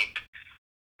point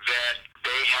that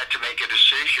they had to make a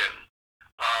decision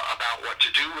about what to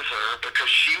do with her, because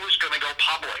she was going to go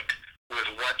public with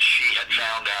what she had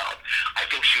found out. I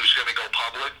think she was going to go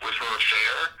public with her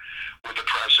affair with the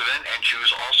president, and she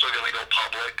was also going to go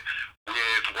public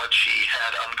with what she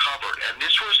had uncovered. And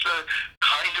this was the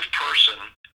kind of person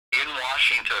in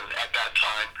Washington at that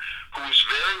time who was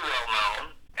very well known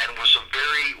and was a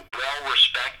very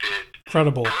well-respected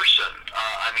credible person.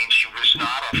 I mean, she was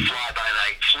not a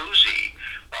fly-by-night floozy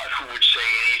who would say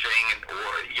anything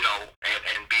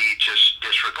and be just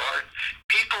disregarded.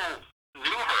 People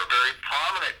knew her. Very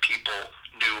prominent people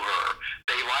knew her.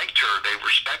 They liked her. They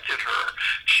respected her.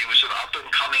 She was an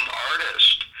up-and-coming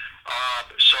artist.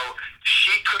 So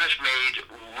she could have made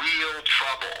real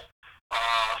trouble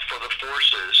for the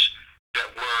forces that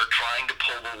were trying to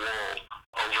pull the wool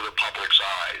over the public's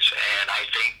eyes. And I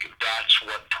think that's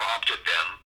what prompted them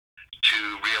to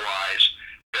realize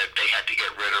that they had to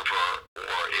get rid of her,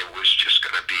 or it was just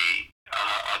going to be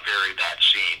a very bad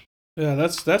scene. Yeah,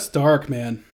 that's dark,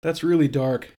 man. That's really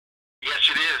dark.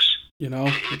 Yes, it is. It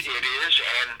is.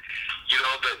 And,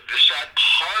 the sad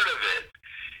part of it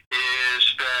is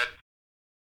that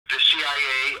the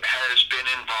CIA has been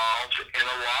involved in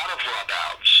a lot of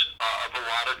rub-outs of a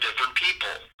lot of different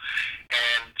people.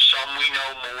 And some we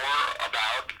know more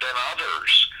about than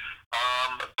others.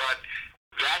 But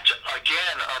that's,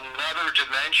 again, another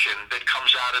dimension that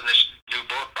comes out in this new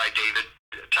book by David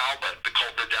Talbot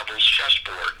called The Devil's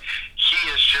Chessboard. He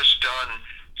has just done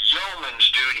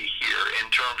yeoman's duty here in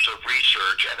terms of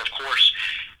research, and of course,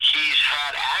 he's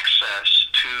had access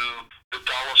to the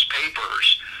Dulles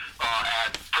papers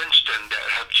at Princeton that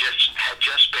had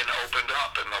just been opened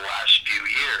up in the last few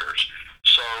years.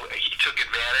 So he took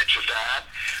advantage of that.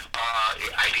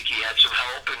 I think he had some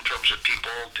help in terms of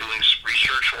people doing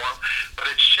research for him. But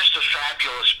it's just a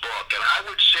fabulous book. And I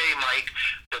would say, Mike,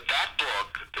 that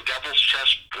book, The Devil's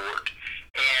Chessboard,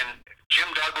 and Jim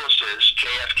Douglas's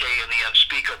JFK and the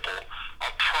Unspeakable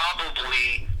are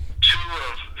probably two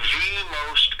of the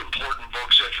most important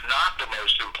books, if not the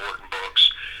most important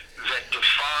books, that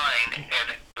define and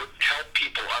help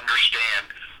people understand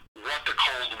what the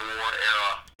Cold War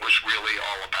era was really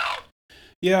all about.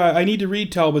 Yeah, I need to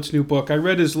read Talbot's new book. I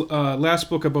read his last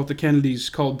book about the Kennedys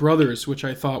called Brothers, which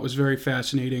I thought was very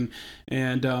fascinating.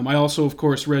 And I also, of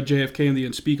course, read JFK and the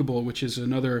Unspeakable, which is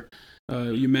another,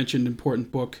 you mentioned,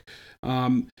 important book.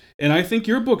 And I think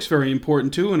your book's very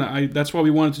important, too, and that's why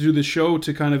we wanted to do this show,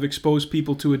 to kind of expose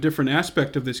people to a different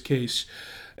aspect of this case.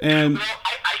 And well,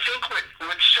 I think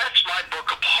what sets my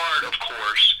book apart, of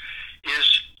course,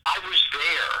 is I was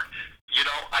there.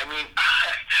 I mean,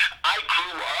 I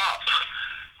grew up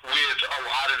with a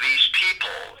lot of these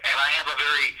people, and I have a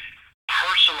very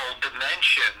personal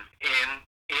dimension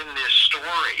in this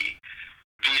story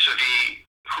vis-a-vis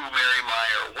who Mary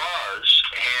Meyer was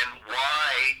and why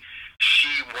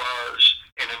she was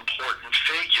an important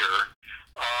figure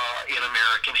in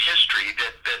American history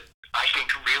that I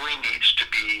think really needs to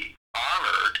be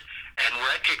honored and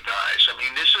recognized. I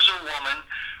mean, this is a woman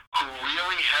who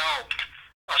really helped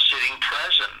a sitting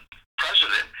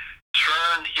president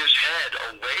turn his head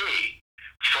away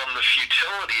from the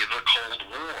futility of the Cold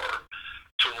War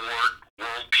toward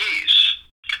world peace.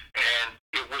 And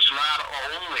it was not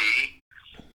only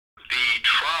the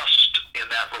trust in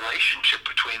that relationship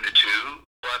between the two,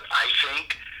 but I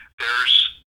think there's,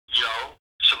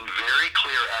 some very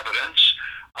clear evidence.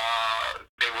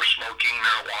 They were smoking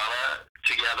marijuana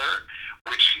together,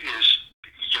 which is,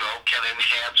 can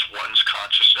enhance one's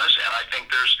consciousness. And I think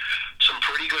there's some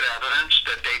pretty good evidence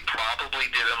that they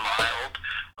probably did a mild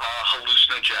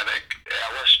hallucinogenic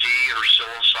LSD or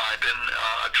psilocybin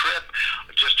trip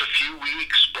just a few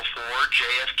weeks before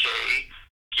JFK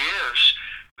gives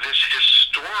this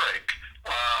historic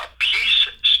peace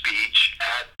speech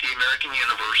at the American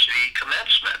University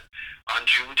commencement on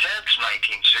June 10th,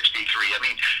 1963. I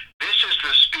mean, this is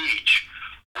the speech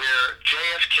where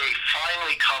JFK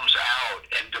finally comes out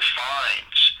and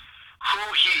defines who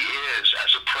he is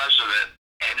as a president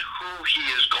and who he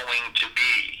is going to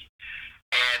be.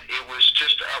 And it was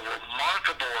just a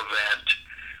remarkable event.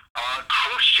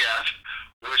 Khrushchev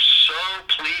was so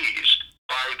pleased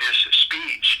by this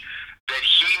speech that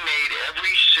he made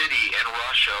every city in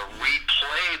Russia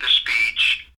replay the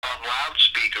speech on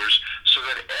loudspeakers so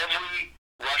that every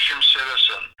Russian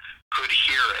citizen could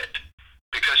hear it,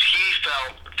 because he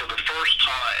felt for the first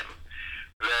time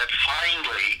that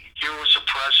finally here was a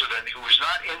president who was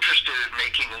not interested in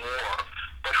making war,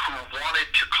 but who wanted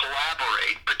to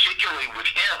collaborate, particularly with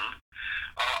him,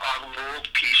 on world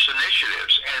peace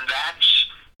initiatives. And that's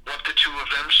what the two of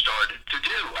them started to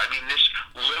do. I mean, this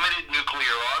limited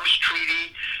nuclear arms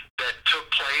treaty that took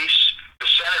place, the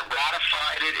Senate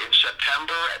ratified it in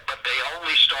September, but they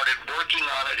only started working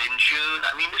on it in June.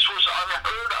 I mean, this was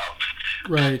unheard of.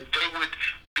 Right. They would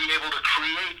be able to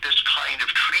create this kind of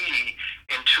treaty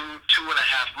in two and a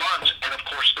half months. And of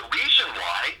course, the reason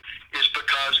why is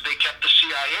because they kept the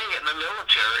CIA and the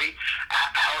military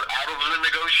out of the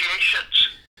negotiations.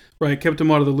 Right, kept them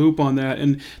out of the loop on that.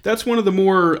 And that's one of the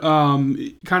more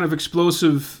kind of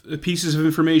explosive pieces of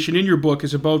information in your book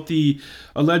is about the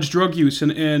alleged drug use.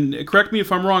 And correct me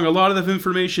if I'm wrong, a lot of that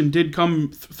information did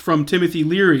come from Timothy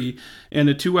Leary and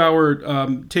a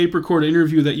 2-hour tape recorder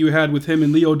interview that you had with him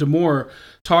and Leo D'Amour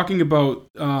talking about,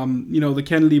 the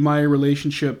Kennedy-Meyer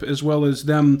relationship, as well as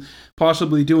them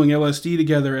possibly doing LSD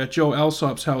together at Joe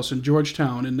Alsop's house in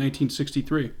Georgetown in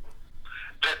 1963.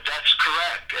 That's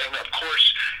correct. And of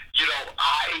course,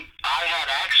 I had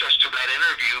access to that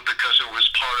interview because it was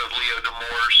part of Leo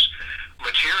D'Amour's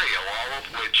material, all of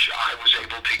which I was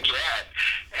able to get,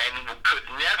 and could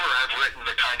never have written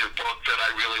the kind of book that I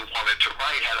really wanted to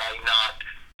write had I not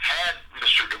had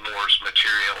Mr. D'Amour's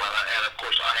material. And of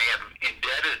course, I am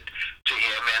indebted to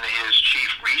him and his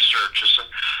chief research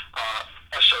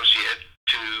associate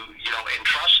to,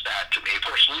 entrust that to me. Of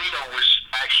course, Leo was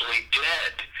actually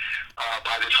dead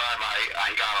by the time I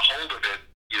got a hold of it,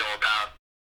 about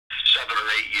 7 or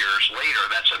 8 years later.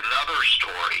 That's another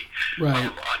story. Right.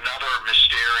 Of another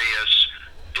mysterious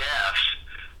death,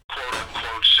 quote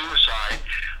unquote suicide,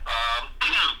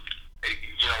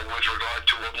 with regard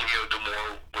to what Leo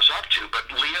D'Amour was up to. But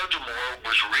Leo D'Amour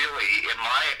was really, in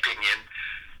my opinion,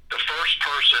 the first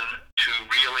person to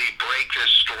really break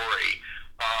this story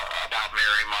about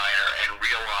Mary Meyer and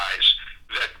realize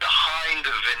that behind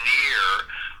the veneer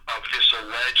of this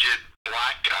alleged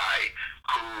black guy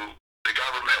who the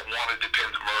government wanted to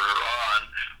pin the murder on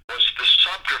was the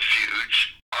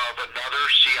subterfuge of another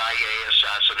CIA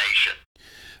assassination.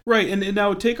 Right, and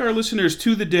now take our listeners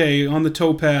to the day on the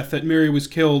towpath that Mary was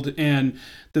killed and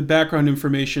the background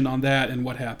information on that and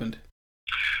what happened.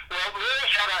 Well, Mary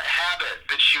had a habit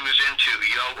that she was into.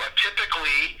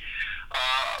 Typically,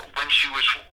 when she was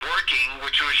working,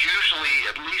 which was usually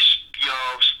at least,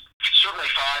 certainly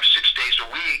 5-6 days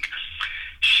a week,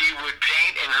 she would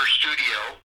paint in her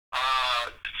studio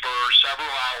for several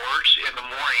hours in the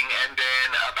morning, and then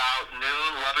about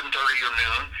noon, 11:30 or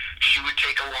noon, she would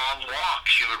take a long walk.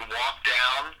 She would walk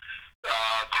down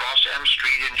across M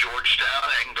Street in Georgetown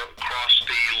and go across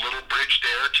the little bridge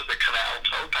there to the canal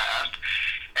towpath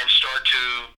and start to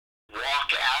walk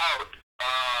out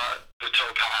the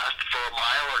towpath for a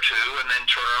mile or two and then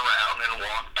turn around and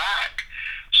walk back.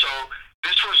 So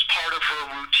this was part of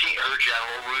her routine, her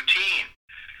general routine.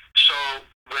 So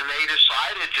when they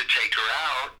decided to take her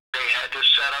out, they had to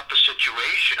set up a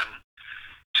situation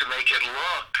to make it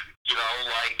look,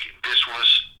 like this was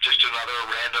just another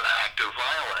random act of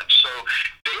violence. So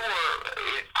they were,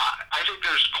 I think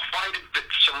there's quite a bit,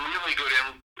 some really good,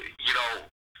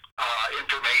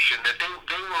 information that they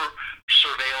were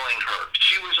surveilling her.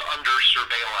 She was under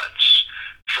surveillance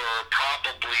for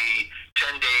probably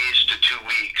 10 days to 2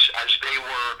 weeks as they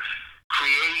were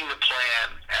creating the plan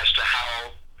as to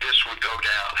how this would go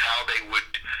down, how they would,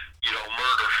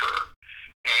 murder her.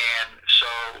 And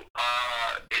so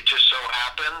it just so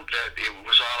happened that it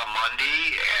was on a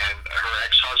Monday, and her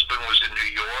ex-husband was in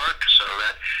New York, so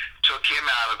that took him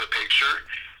out of the picture.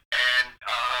 And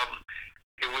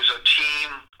it was a team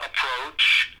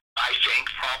approach, I think,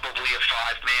 probably a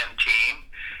 5-man team.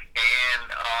 And,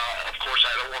 of course,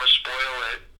 I don't want to spoil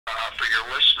it for your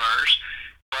listeners,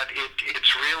 but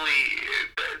it's really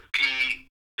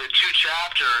the 2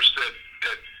 chapters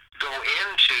that go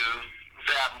into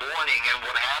that morning and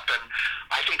what happened,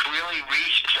 I think really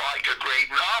reads like a great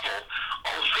novel.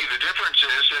 Only the difference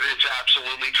is that it's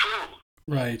absolutely true.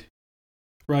 Right.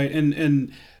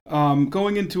 And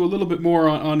going into a little bit more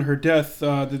on her death,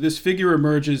 this figure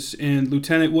emerges in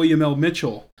Lieutenant William L.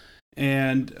 Mitchell.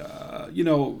 And,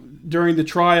 during the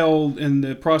trial and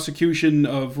the prosecution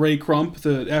of Ray Crump,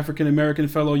 the African-American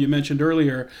fellow you mentioned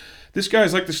earlier, this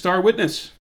guy's like the star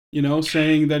witness,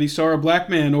 saying that he saw a black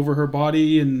man over her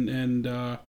body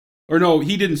or no,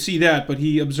 he didn't see that, but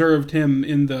he observed him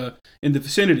in the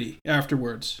vicinity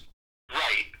afterwards.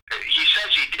 Right. He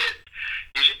says he did.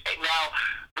 Now,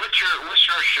 what your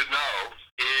listeners should know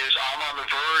is I'm on the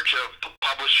verge of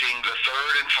publishing the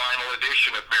 3rd and final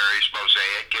edition of Mary's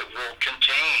Mosaic. It will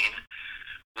contain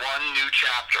 1 new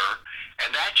chapter,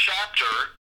 and that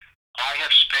chapter I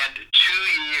have spent 2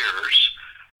 years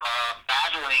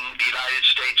battling the United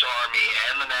States Army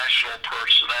and the National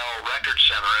Personnel Record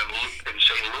Center in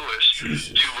St. Louis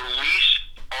to release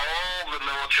all the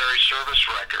military service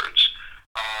records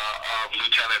of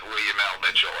Lieutenant William L.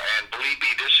 Mitchell. And believe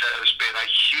me, this has been a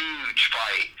huge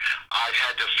fight. I've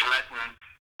had to threaten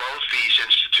both these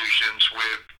institutions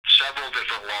with several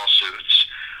different lawsuits.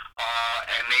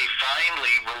 And they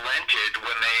finally relented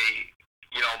when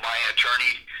my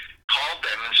attorney called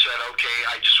them and said, okay,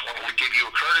 I just wanted to give you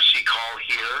a courtesy call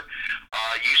here.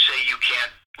 You say you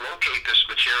can't locate this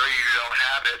material, you don't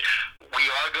have it. We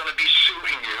are going to be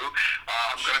suing you.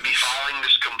 I'm going to be filing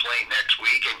this complaint next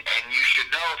week, and you should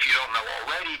know, if you don't know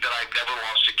already, that I've never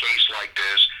lost a case like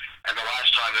this. And the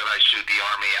last time that I sued the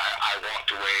Army, I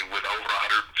walked away with over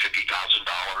 $150,000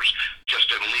 just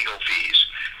in legal fees.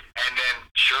 And then,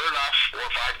 sure enough, 4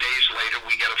 or 5 days later,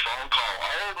 we get a phone call.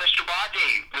 Oh, Mr.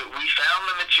 Bodney, we found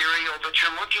the material that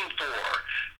you're looking for.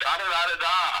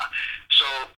 Da-da-da-da-da.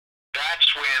 So that's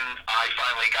when I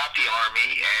finally got the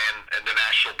Army and the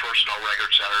National Personnel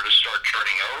Record Center to start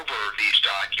turning over these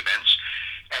documents.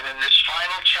 And in this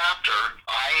final chapter,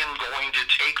 I am going to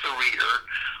take the reader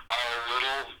on a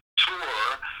little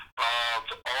tour of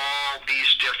all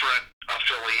these different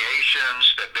affiliations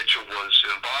that Mitchell was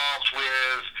involved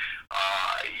with,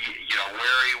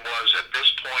 where he was at this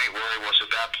point, where he was at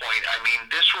that point. I mean,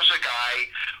 this was a guy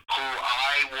who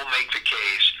I will make the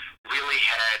case really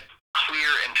had clear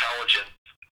intelligence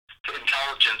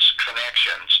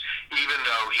connections, even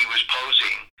though he was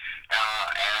posing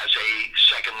as a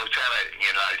second lieutenant in the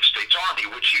United States Army,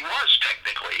 which he was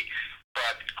technically.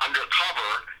 But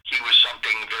undercover, he was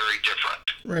something very different.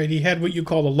 Right, he had what you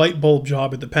call a light bulb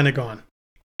job at the Pentagon.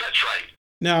 That's right.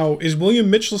 Now, is William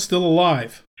Mitchell still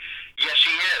alive? Yes,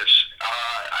 he is.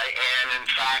 And in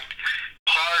fact,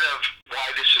 part of why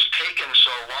this has taken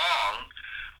so long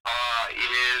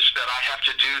is that I have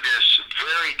to do this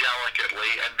very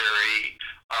delicately and very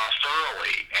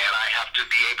thoroughly, and I have to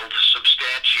be able to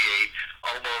substantiate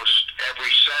almost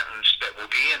every sentence that will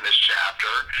be in this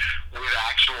chapter with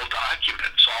actual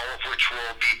documents, all of which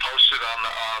will be posted on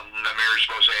the Mary's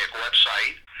Mosaic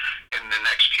website in the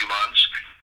next few months.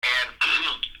 And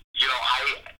I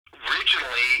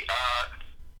originally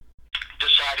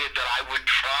decided that I would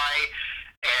try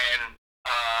and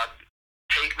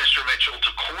take Mr. Mitchell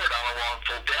to court on a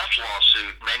wrongful death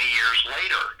lawsuit many years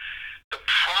later. The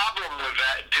problem with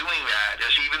doing that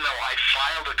is, even though I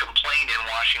filed a complaint in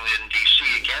Washington, D.C.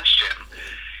 against him,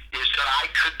 is that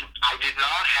I did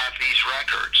not have these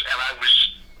records, and I was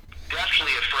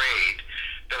deathly afraid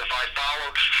that if I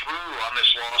followed through on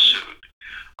this lawsuit,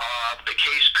 the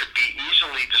case could be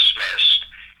easily dismissed,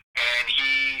 and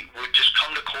he would just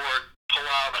come to court, pull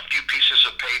out a few pieces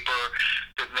of paper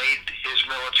that made his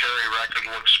military record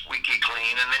look squeaky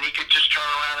clean, and then he could just turn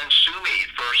around and sue me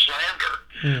for slander.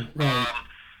 Right.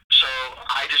 So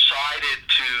I decided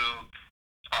to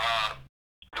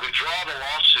withdraw the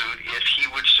lawsuit if he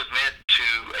would submit to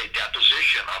a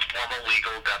deposition, a formal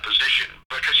legal deposition.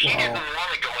 But because he didn't want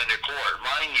to go into court.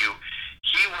 Mind you,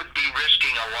 he would be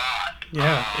risking a lot.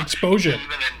 Yeah, exposure.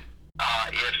 Even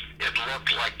if it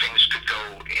looked like things could go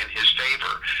in his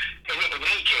favor. In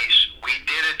any case, we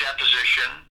did a deposition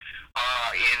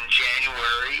in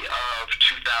January of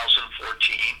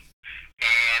 2014,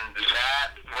 and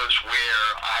that was where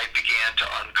I began to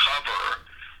uncover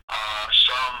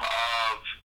some of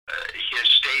his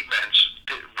statements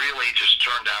that really just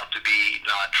turned out to be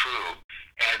not true.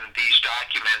 And these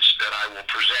documents that I will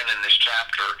present in this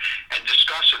chapter and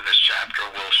discuss in this chapter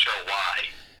will show why.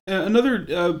 Another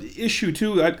issue,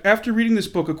 too, after reading this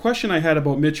book, a question I had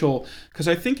about Mitchell, because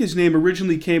I think his name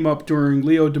originally came up during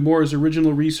Leo Damour's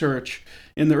original research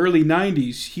in the early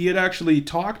 90s. He had actually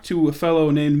talked to a fellow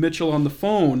named Mitchell on the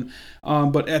phone,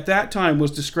 but at that time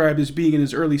was described as being in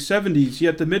his early 70s,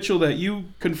 yet the Mitchell that you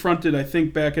confronted, I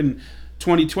think, back in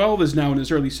 2012 is now in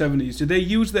his early 70s. Did they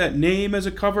use that name as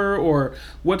a cover, or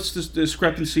what's the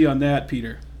discrepancy on that,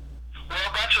 Peter? Well,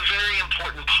 that's a very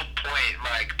important point,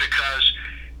 Mike, because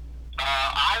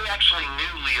I actually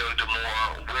knew Leo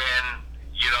Damour when,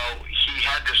 he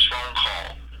had this phone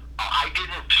call. I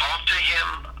didn't talk to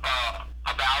him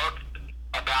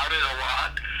about it a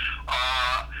lot,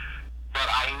 but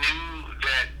I knew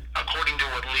that, according to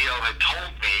what Leo had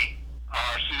told me,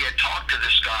 he had talked to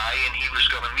this guy and he was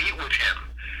going to meet with him.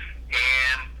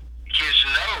 And his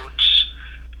notes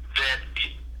that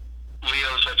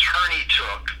Leo's attorney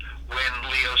took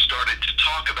when Leo started to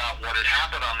talk about what had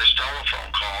happened on this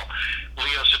telephone call,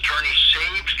 Leo's attorney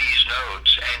saved these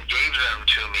notes and gave them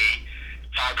to me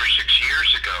 5 or 6 years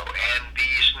ago. And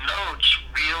these notes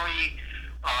really,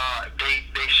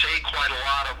 they say quite a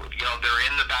lot of, they're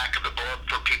in the back of the book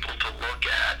for people to look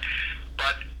at.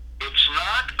 But it's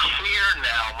not clear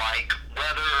now, Mike,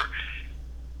 whether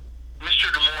Mr.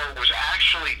 Damour was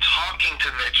actually talking to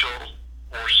Mitchell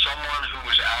or someone who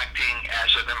was acting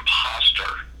as an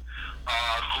imposter,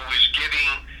 who was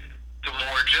giving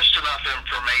Damour just enough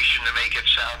information to make it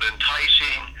sound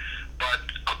enticing, but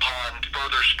upon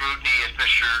further scrutiny, if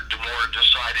Mr. Damour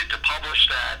decided to publish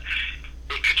that,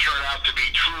 it could turn out to be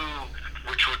true,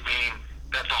 which would mean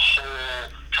that the whole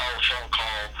telephone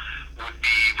call would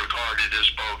be regarded as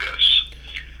bogus.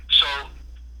 So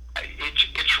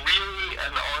it's really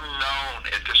an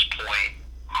unknown at this point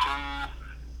who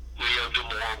Leo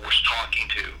Damour was talking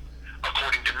to.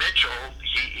 According to Mitchell,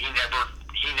 he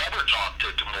never talked to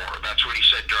Damour. That's what he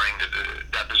said during the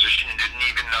deposition. He didn't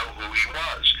even know who he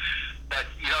was. But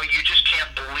you just can't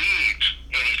believe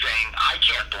anything. I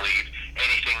can't believe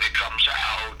anything that comes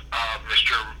out of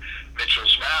Mr.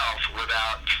 Mitchell's mouth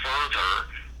without further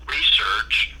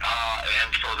research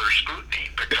and further scrutiny,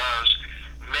 because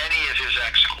many of his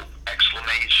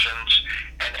exclamations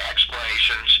and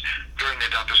explanations during the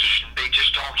deposition, they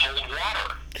just don't hold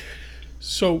water.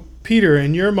 So, Peter,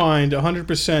 in your mind,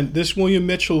 100%, this William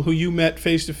Mitchell who you met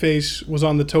face-to-face was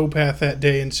on the towpath that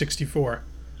day in 64?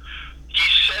 He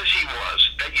says he was.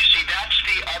 But you see, that's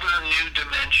the other new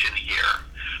dimension here.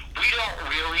 We don't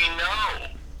really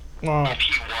know if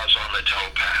he was on the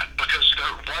towpath, because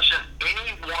there wasn't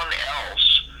anyone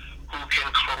else who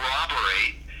can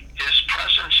corroborate his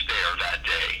presence there that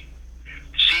day.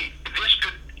 See,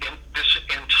 this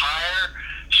entire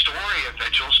story of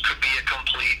Mitchell's could be a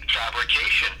complete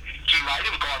fabrication. He might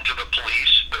have gone to the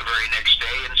police the very next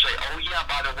day and say, oh yeah,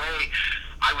 by the way,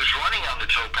 I was running on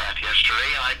the towpath yesterday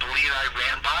and I believe I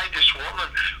ran by this woman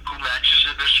who matches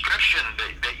the description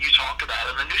that you talked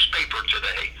about in the newspaper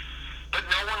today. But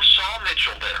no one saw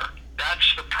Mitchell there. That's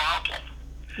the problem.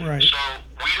 Right. So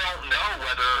we don't know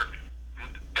whether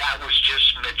that was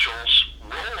just Mitchell's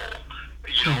role,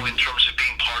 in terms of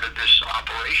being part of this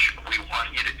operation. We want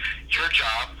you to, your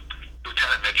job,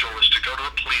 Lieutenant Mitchell, is to go to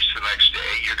the police the next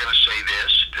day. You're going to say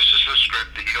this is the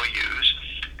script that you'll use,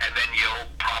 and then you'll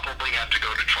probably have to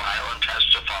go to trial and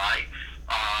testify,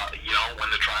 when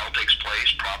the trial takes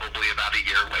place, probably about a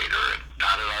year later, and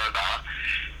da-da-da-da-da.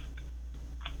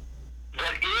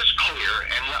 What is clear,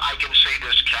 and I can say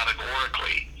this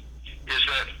categorically, is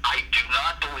that I do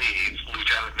not believe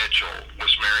Lieutenant Mitchell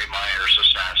was Mary Myers'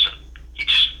 assassin.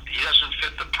 He doesn't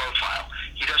fit the profile.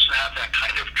 He doesn't have that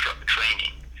kind of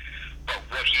training. But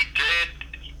what he did,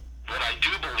 what I do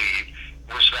believe,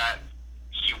 was that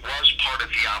he was part of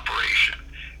the operation,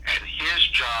 and his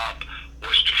job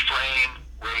was to frame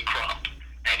Ray Crump,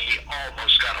 and he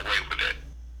almost got away with it.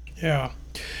 Yeah.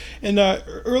 And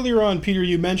earlier on, Peter,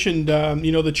 you mentioned,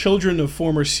 the children of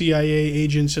former CIA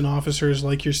agents and officers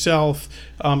like yourself,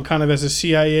 kind of as a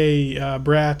CIA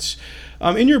brats.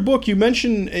 In your book, you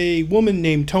mentioned a woman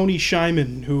named Toni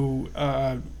Shyman who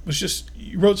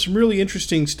you wrote some really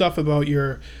interesting stuff about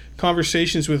your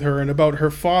conversations with her and about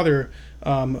her father,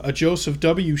 a Joseph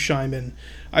W. Scheinman.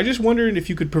 I just wondered if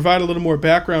you could provide a little more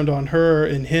background on her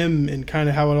and him and kind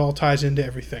of how it all ties into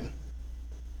everything.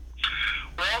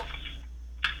 Well,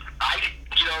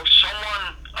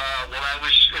 when I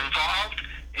was involved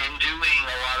in doing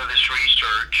a lot of this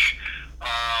research,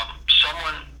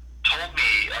 someone told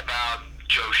me about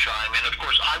Joe Scheinman. Of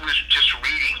course, I was just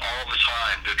reading all the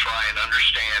time to try and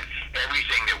understand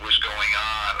everything that was going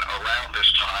on around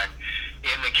this time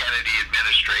in the Kennedy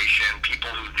administration, people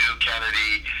who knew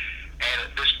Kennedy, and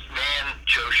this man,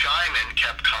 Joe Scheinman,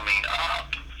 kept coming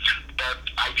up. But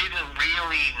I didn't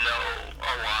really know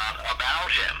a lot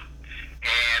about him.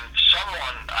 And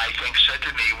someone, I think, said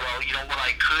to me, well, what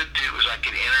I could do is I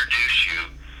could introduce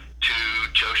you to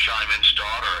Joe Scheinman's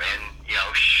daughter, and,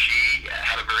 she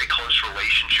had a very close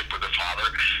relationship with her father.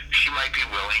 She might be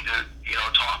willing to,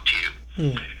 talk to you.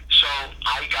 So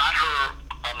I got her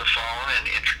on the phone and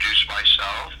introduced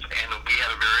myself, and we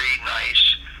had a very nice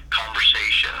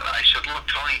conversation. And I said, look,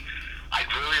 Tony,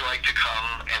 I'd really like to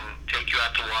come and take you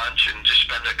out to lunch and just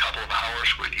spend a couple of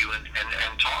hours with you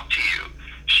and talk to you.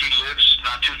 She lives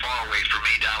not too far away from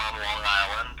me down on Long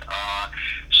Island.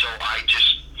 So I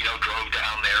just, drove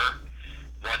down there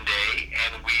one day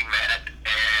and we met,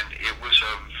 and it was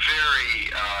a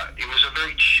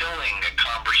very chilling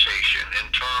conversation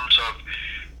in terms of,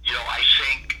 I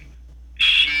think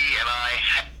she and I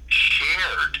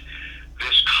shared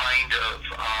this kind of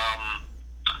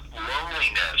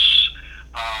loneliness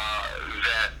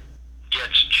that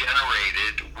gets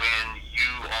generated when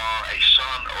you are a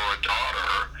son or a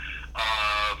daughter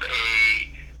of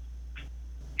a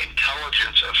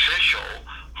intelligence official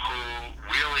who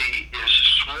really is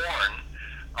sworn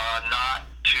not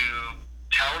to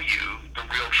tell you the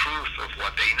real truth of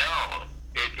what they know.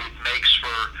 It makes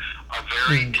for a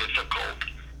very difficult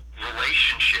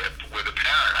relationship with a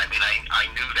parent. I mean, I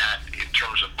knew that in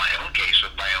terms of my own case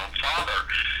with my own father.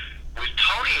 With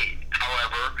Tony,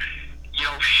 however,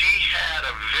 she had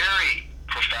a very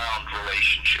profound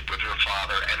relationship with her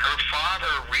father, and her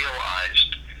father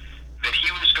realized that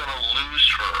he was going to lose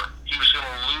her. He was going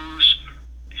to lose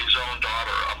his own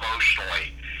daughter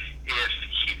emotionally if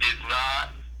he did not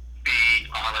be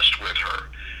honest with her.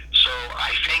 So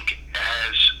I think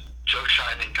as Joe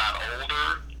Scheinman got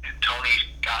older and Tony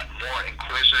got more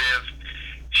inquisitive,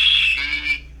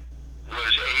 she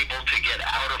was able to get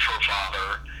out of her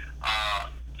father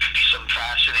some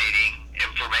fascinating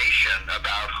information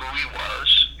about who he was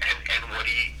and what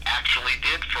he actually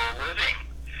did for a living.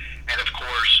 And of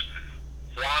course,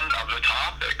 one of the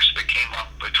topics that came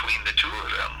up between the two of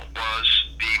them was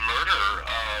the murder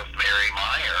of Mary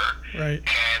Meyer. Right.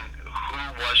 And who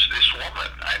was this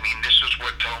woman? I mean, this is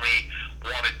what Tony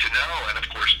wanted to know. And of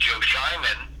course, Joe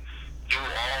Scheinman knew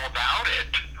all about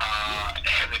it,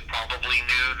 and it probably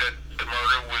knew that the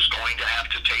murder was going to have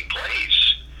to take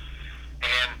place.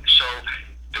 And so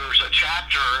there's a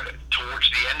chapter towards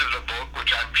the end of the book,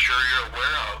 which I'm sure you're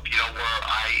aware of, where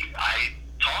I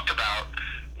talk about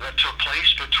what took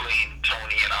place between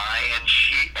Tony and I,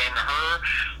 and her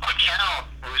account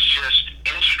was just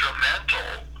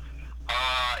instrumental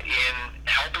in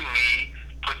helping me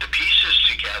put the pieces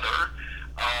together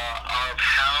of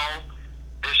how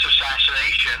this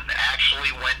assassination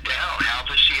actually went down, how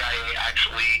the CIA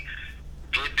actually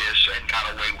did this and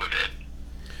got away with it.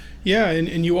 Yeah,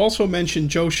 and you also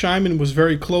mentioned Joe Scheinman was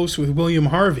very close with William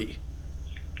Harvey.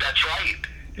 That's right.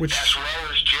 As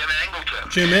well as Jim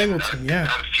Angleton. Jim Angleton, yeah.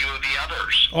 And a few of the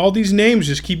others. All these names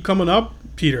just keep coming up,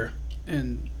 Peter.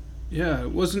 And yeah,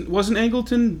 wasn't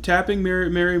Angleton tapping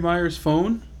Mary Meyer's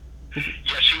phone? Yes,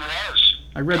 he was.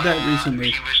 I read that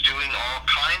recently. He was doing all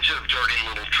kinds of dirty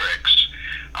little tricks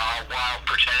while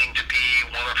pretending to be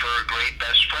one of her great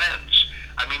best friends.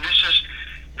 I mean, this is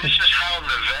how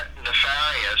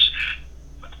nefarious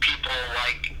people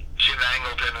like Jim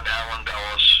Angleton and Alan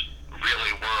Dulles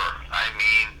really were. I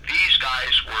mean, these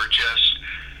guys were just,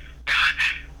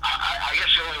 I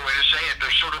guess the only way to say it,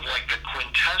 they're sort of like the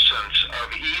quintessence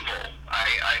of evil.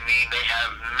 I mean, they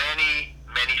have many,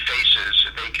 many faces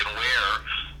that they can wear,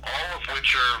 all of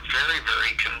which are very,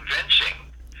 very convincing.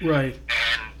 Right.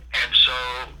 And so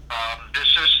this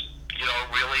is,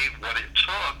 really what it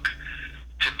took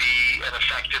to be an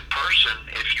effective person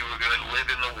if you were going to live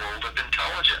in the world of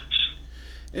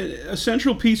intelligence. A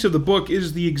central piece of the book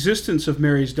is the existence of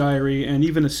Mary's diary, and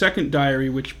even a second diary,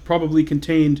 which probably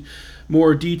contained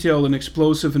more detailed and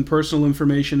explosive and personal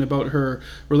information about her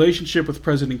relationship with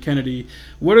President Kennedy.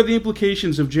 What are the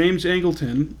implications of James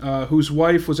Angleton, whose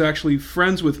wife was actually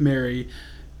friends with Mary,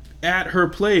 at her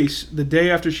place the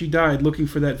day after she died, looking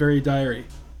for that very diary?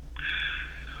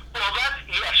 Well,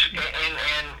 yes,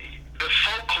 and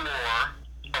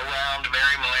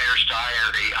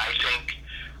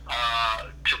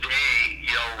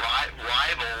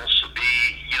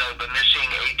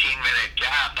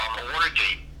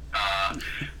Watergate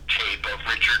tape of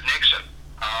Richard Nixon.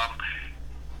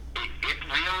 It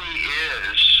really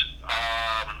is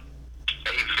a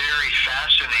very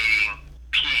fascinating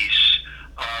piece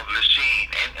of the scene.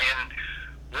 And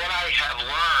what I have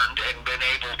learned and been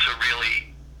able to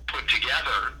really put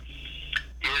together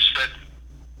is that,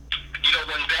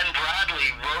 when Ben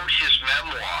Bradley wrote his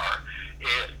memoir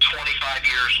 25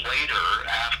 years later,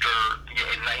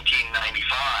 in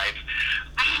 1995,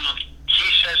 he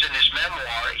says in his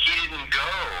memoir he didn't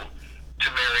go to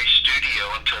Mary's studio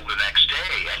until the next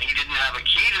day, and he didn't have a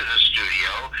key to the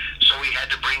studio, so he had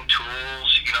to bring tools,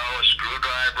 a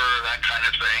screwdriver, that kind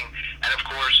of thing. And of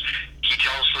course, he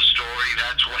tells the story,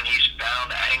 that's when he's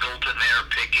found Angleton there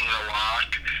picking the lock.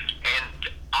 And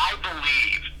I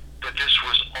believe that this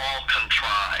was all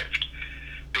contrived,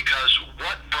 because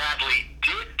what Bradley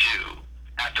did do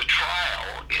at the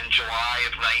trial in July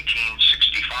of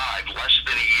 1965, less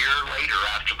than a year later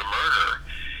after the murder,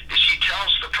 is he tells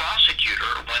the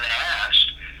prosecutor, when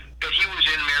asked, that he was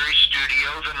in Mary's studio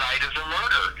the night of the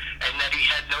murder and that he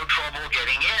had no trouble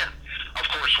getting in. Of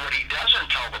course, what he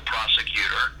doesn't tell the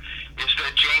prosecutor is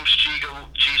that James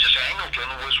Jesus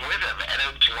Angleton was with him, and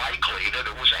it's likely that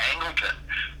it was Angleton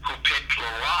who picked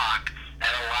the lock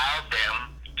and allowed them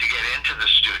to get into the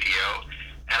studio.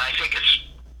 And I think it's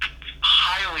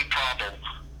highly probable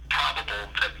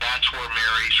that that's where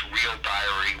Mary's real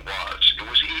diary was. It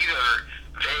was either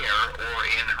there or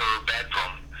in her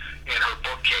bedroom, in her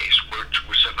bookcase, which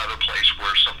was another place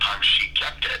where sometimes she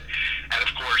kept it. And of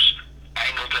course,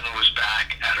 Angleton was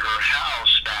back at her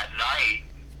house that night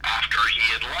after he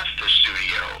had left the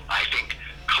studio, I think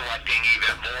collecting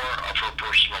even more of her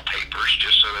personal papers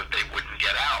just so that they wouldn't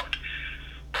get out.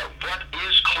 But what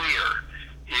is clear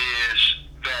is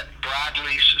that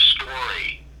Bradley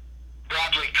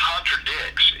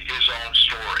contradicts his own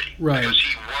story. Right. Because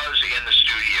he was in the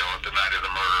studio at the night of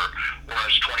the murder,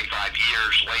 whereas 25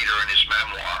 years later in his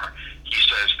memoir, he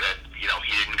says that,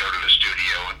 he didn't go to the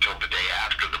studio until the day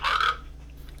after the murder.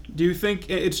 Do you think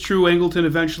it's true Angleton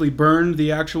eventually burned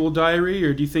the actual diary,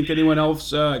 or do you think anyone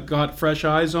else got fresh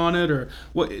eyes on it, or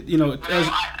what? As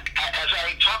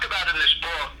I talk about in this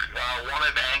book, one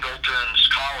of Angleton's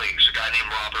colleagues, a guy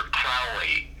named Robert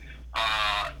Crowley,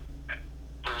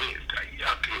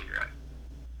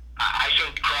 I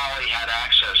think Crowley had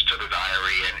access to the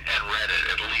diary and read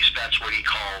it. At least that's what he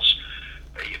tells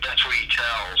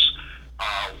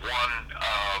one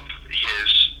of his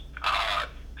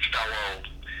fellow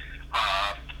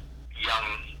young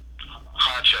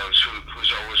honchos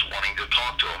who's always wanting to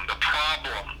talk to him. The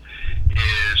problem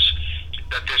is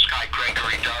that this guy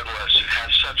Gregory Douglas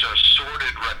has such a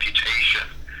sordid reputation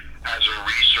as a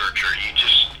researcher.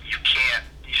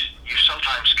 You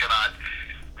sometimes cannot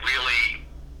really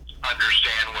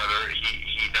understand whether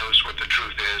he knows what the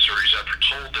truth is or he's ever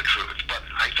told the truth. But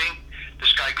I think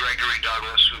this guy Gregory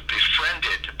Douglas, who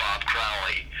befriended Bob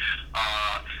Crowley,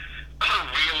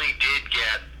 really did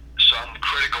get some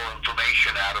critical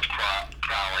information out of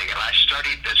Crowley, and I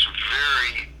studied this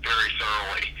very, very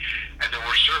thoroughly. And there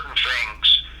were certain things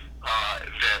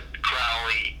that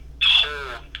Crowley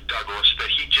told Douglas that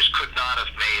he just could not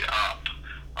have made up.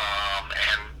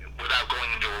 And without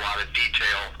going into a lot of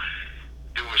detail,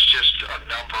 there was just a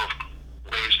number of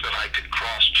ways that I could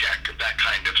cross-check that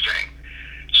kind of thing.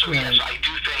 So yes, I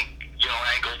do think,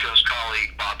 Angleton's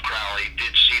colleague, Bob Crowley,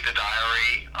 did see the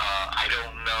diary. I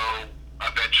don't know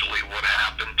eventually what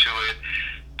happened to it,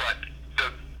 but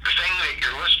the thing that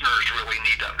your listeners really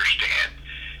need to understand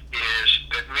is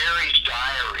that Mary's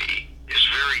diary is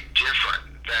very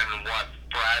different than what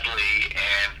Bradley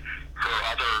and her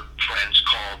other friends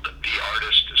called the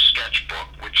artist sketchbook,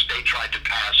 which they tried to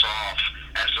pass off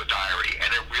as the diary,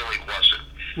 and it really wasn't.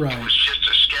 Right. It was just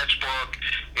a sketchbook.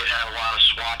 It had a lot of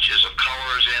swatches of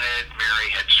colors in it. Mary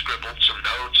had scribbled some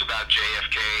notes about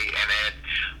JFK in it,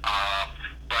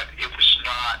 but it was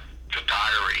not the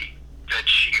diary that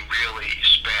she really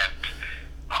spent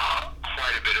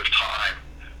quite a bit of time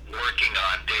working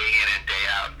on day in and day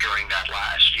out during that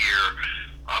last year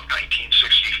of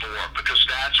 1964, because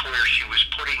that's where she was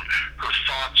putting her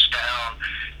thoughts down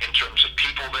in terms of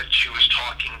people that she was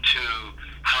talking to,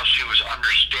 how she was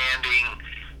understanding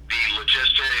the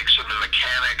logistics and the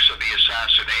mechanics of the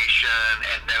assassination,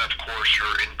 and then of course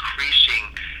her increasing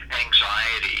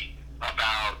anxiety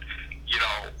about,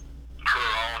 her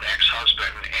own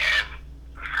ex-husband and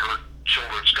her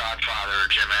children's godfather,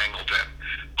 Jim Angleton,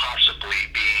 possibly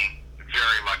being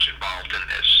very much involved in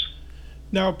this.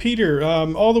 Now, Peter,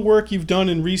 all the work you've done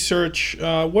in research,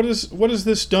 what has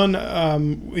this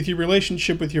done with your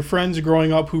relationship with your friends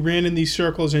growing up who ran in these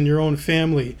circles and your own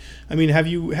family? I mean, have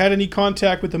you had any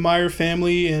contact with the Meyer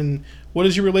family, and what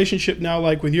is your relationship now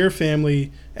like with your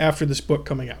family after this book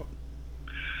coming out?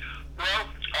 Well,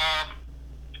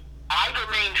 I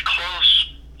remained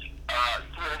close,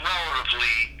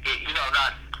 relatively,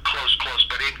 not close,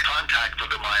 but in contact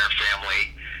with the Meyer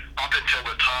family up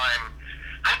until the time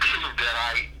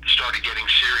that I started getting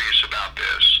serious about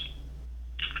this.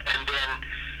 And then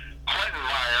Quentin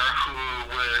Meyer, who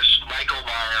was Michael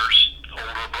Meyer's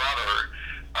older brother,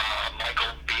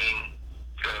 Michael being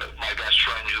my best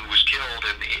friend who was killed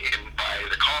by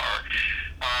the car,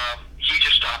 he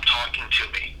just stopped talking to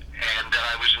me. And that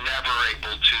I was never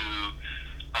able to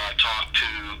talk to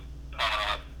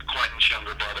Quentin's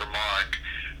younger brother, Mark.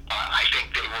 I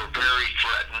think they were very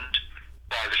threatened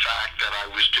by the fact that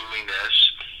I was doing this.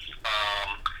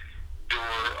 There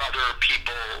were other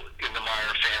people in the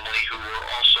Meyer family who were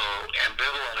also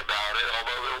ambivalent about it,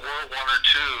 although there were one or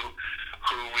two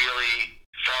who really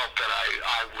felt that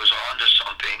I was onto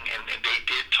something, and they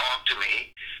did talk to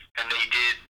me, and they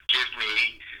did give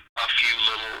me a few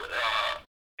little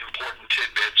important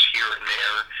tidbits here and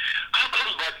there.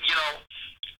 But,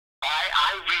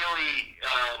 I really...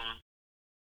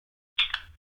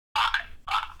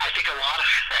 I think a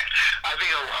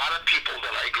lot of people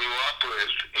that I grew up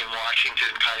with in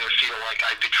Washington kind of feel like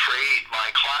I betrayed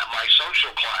my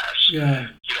social class,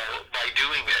 by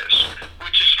doing this,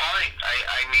 which is fine.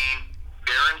 I mean,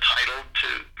 they're entitled to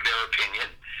their opinion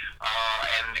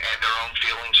and their own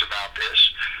feelings about this.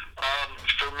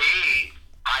 For me,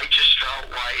 I just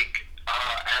felt like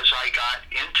as I got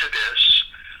into this,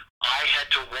 I had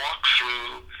to walk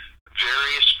through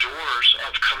various doors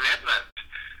of commitment,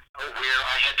 where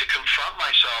I had to confront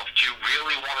myself. Do you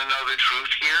really want to know the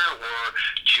truth here, or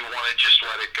do you want to just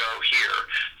let it go here?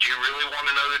 Do you really want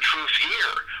to know the truth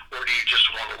here, or do you just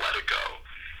want to let it go?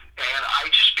 And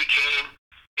I just became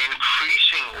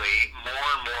increasingly more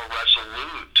and more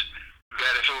resolute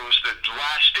that if it was the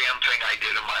last damn thing I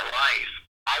did in my life,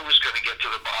 I was going to get to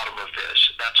the bottom of this.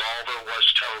 That's all there was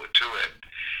to it.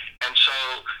 And so,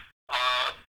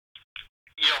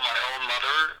 my own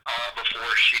mother,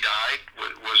 before she died,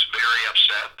 was very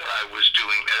upset that I was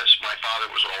doing this. My father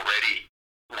was already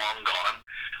long gone.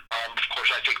 Of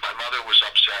course, I think my mother was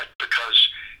upset because,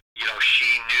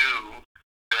 she knew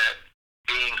that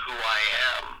being who I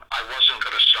am, I wasn't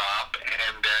going to stop,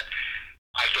 and that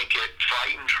I think it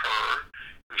frightened her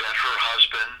that her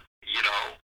husband,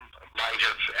 might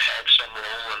have had some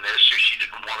role in this, so she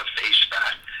didn't want to face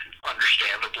that,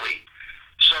 understandably.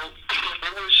 So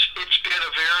it's been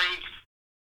a very,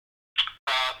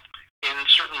 in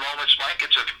certain moments, Mike,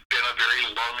 it's been a very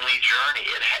lonely journey.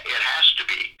 It has to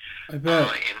be. I bet.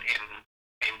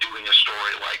 In doing a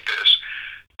story like this.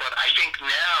 But I think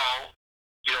now,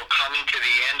 coming to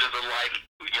the end of the light,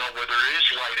 where there is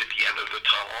light at the end of the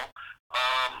tunnel,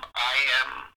 I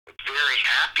am very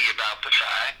happy about the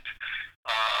fact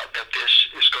that this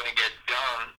is going to get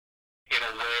done in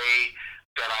a way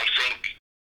that I think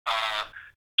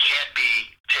can't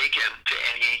be taken to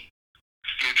any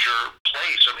future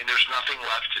place. I mean, there's nothing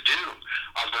left to do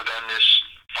other than this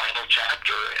final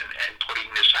chapter and putting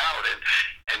this out,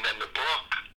 and then the book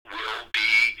will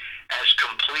be as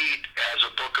complete as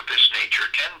a book of this nature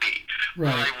can be.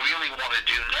 Right. What I really want to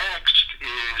do next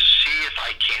is see if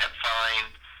I can't find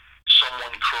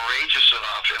someone courageous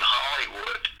enough in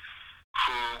Hollywood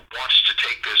who wants to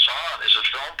take this on as a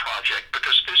film project,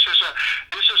 because this is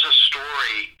a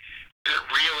story that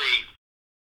really,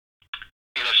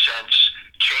 in a sense,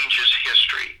 changes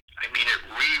history. I mean, it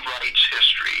rewrites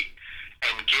history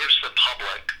and gives the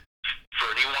public,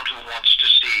 for anyone who wants to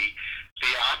see,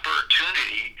 the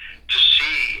opportunity to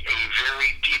see a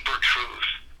very deeper truth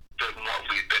than what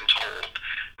we've been told.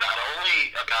 Not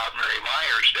only about Mary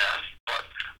Meyer's death, but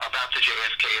about the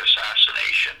JFK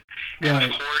assassination. Right. And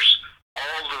of course,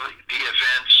 all the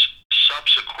events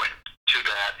subsequent to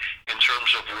that in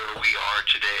terms of where we are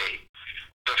today.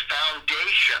 The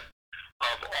foundation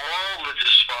of all the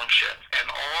dysfunction and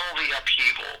all the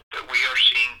upheaval that we are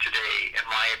seeing today, in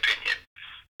my opinion,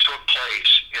 took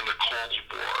place in the Cold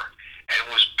War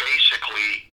and was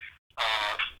basically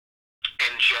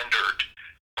engendered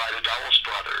by the Dulles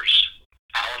brothers,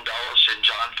 Alan Dulles and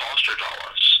John Foster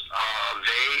Dulles.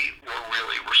 They were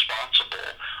really responsible,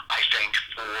 I think,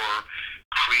 for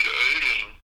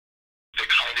creating the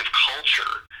kind of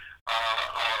culture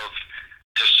of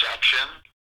deception,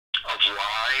 of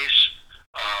lies,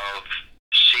 of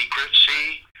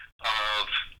secrecy, of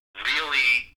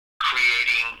really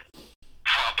creating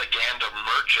propaganda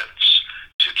merchants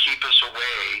keep us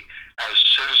away as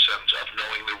citizens of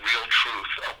knowing the real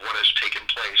truth of what has taken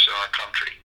place in our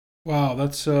country. Wow,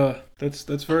 that's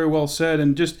very well said.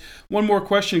 And just one more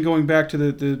question, going back to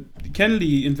the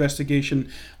Kennedy investigation.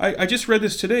 I just read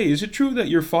this today. Is it true that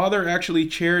your father actually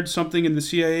chaired something in the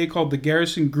CIA called the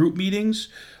Garrison Group meetings,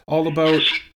 all about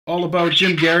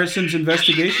Jim Garrison's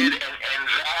investigation? Yes, and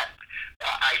that,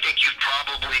 I think you've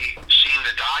probably seen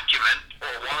the document,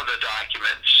 or one of the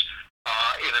documents,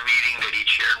 in a meeting that he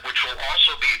chaired, which will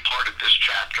also be part of this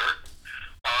chapter.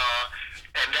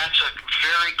 And that's a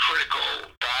very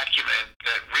critical document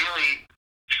that really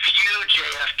few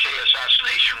JFK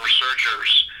assassination researchers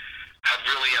have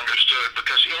really understood,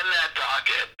 because in that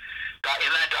document,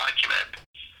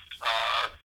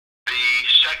 the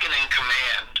second in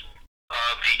command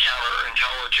of the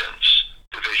counterintelligence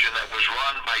division that was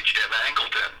run by Jim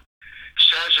Angleton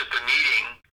says at the meeting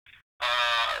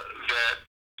that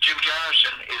Jim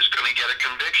Garrison is going to get a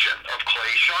conviction of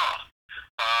Clay Shaw.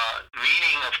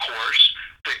 Meaning, of course,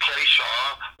 that Clay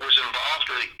Shaw was involved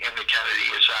in the Kennedy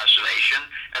assassination,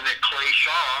 and that Clay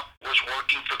Shaw was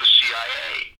working for the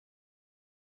CIA.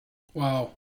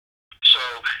 Wow. So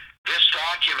this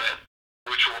document,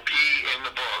 which will be in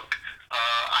the book,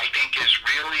 I think is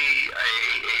really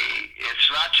it's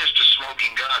not just a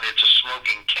smoking gun, it's a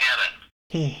smoking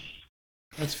cannon.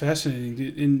 That's fascinating.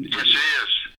 Yes,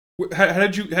 it is.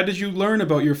 How did you learn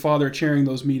about your father chairing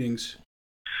those meetings?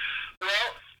 Well,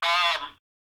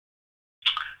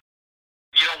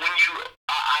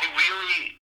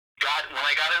 when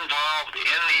I got involved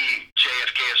in the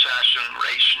JFK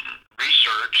assassination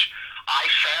research, I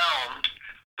found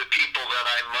the people that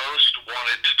I most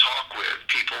wanted to talk with,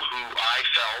 people who I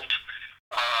felt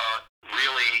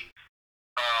really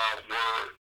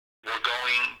were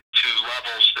going to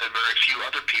levels that very few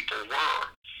other people were.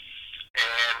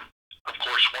 And, of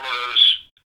course, one of those,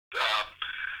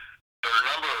 there are a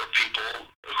number of people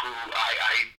who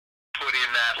I put in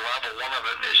that level. One of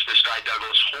them is this guy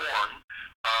Douglas Horne,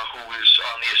 who was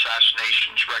on the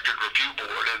Assassinations Record Review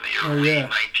Board in the early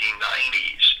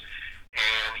 1990s.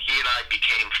 And he and I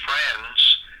became friends,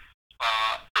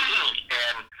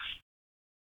 and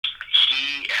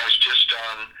he has just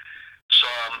done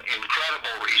some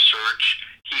incredible research.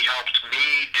 He helped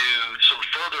me do some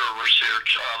further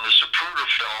research on the Zapruder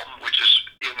film, which is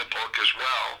in the book as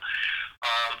well.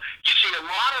 You see, a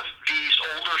lot of these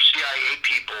older CIA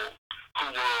people who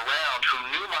were around, who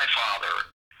knew my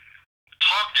father,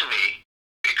 talked to me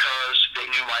because they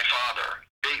knew my father.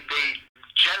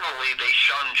 Generally, they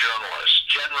shun journalists.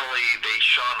 Generally, they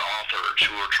shun authors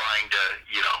who are trying to,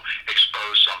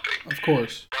 expose something. Of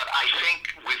course. But I think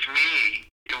with me,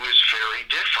 it was very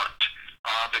different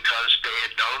because they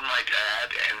had known my dad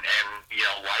and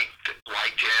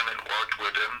liked him and worked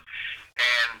with him.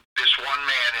 And this one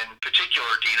man in particular,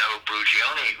 Dino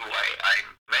Brugione, who I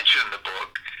mentioned in the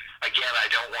book, again, I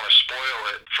don't want to spoil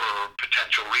it for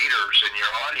potential readers in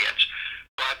your audience,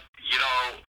 but,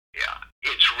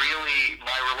 it's really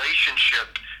my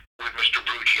relationship with Mr.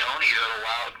 Brugione that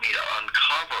allowed me to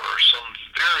uncover some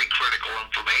very critical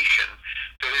information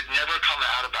that had never come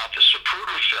out about the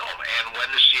Zapruder film and when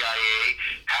the CIA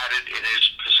had it in its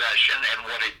possession and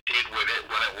what it did with it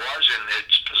when it was in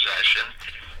its possession,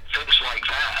 things like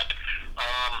that.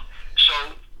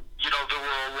 There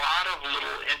were a lot of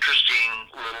interesting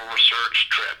little research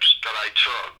trips that I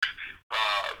took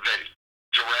that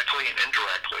directly and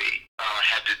indirectly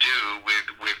had to do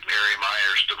with Mary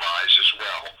Meyer's demise as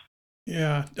well.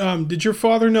 Yeah. Did your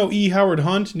father know E. Howard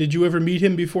Hunt? Did you ever meet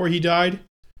him before he died?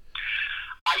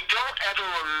 I don't ever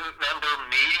remember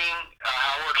meeting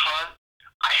Howard Hunt.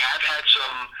 I have had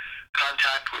some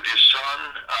contact with his son,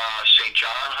 St.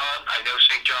 John Hunt. I know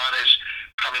St. John is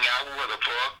coming out with a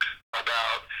book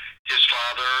about his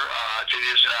father. It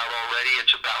isn't out already.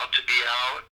 It's about to be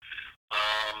out.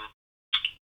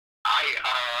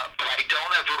 But I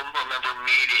don't ever remember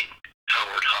meeting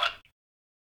Howard Hunt.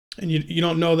 And you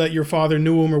don't know that your father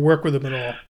knew him or worked with him at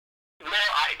all? No,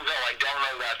 I don't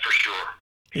know that for sure.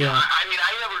 Yeah. I mean,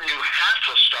 I never knew half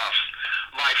the stuff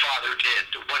my father did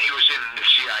when he was in the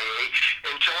CIA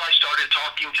until I started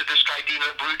talking to this guy,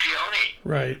 Dino Brugione.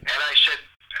 Right. And I said,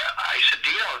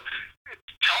 Dino,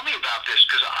 tell me about this,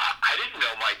 because I didn't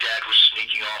know my dad was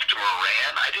sneaking off to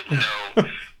Iran. I didn't know,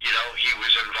 he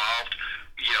was involved,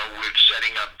 with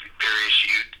setting up various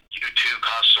U-2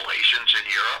 constellations in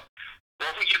Europe.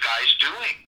 What were you guys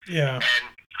doing? Yeah. And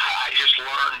I just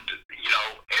learned,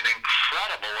 an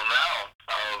incredible amount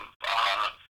of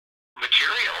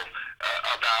material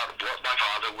about what my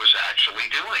father was actually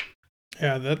doing.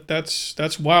 Yeah,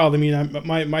 that's wild. I mean,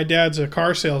 my dad's a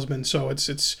car salesman, so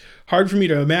it's hard for me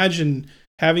to imagine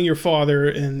having your father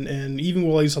and even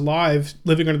while he's alive,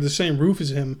 living under the same roof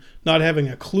as him, not having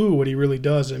a clue what he really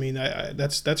does. I mean,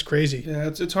 that's crazy. Yeah,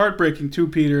 it's heartbreaking too,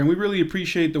 Peter, and we really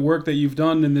appreciate the work that you've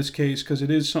done in this case, because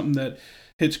it is something that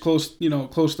hits close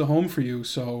to home for you.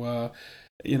 So,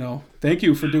 thank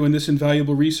you for doing this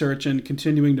invaluable research and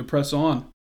continuing to press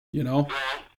on. Well,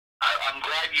 I'm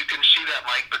glad you can see that,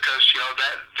 Mike, because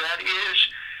that is.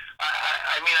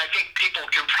 I mean, I think people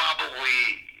can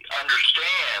probably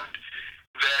understand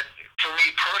that. For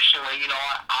me personally,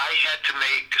 I had to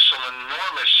make some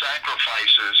enormous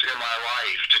sacrifices in my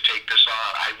life to take this on.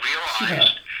 I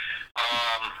realized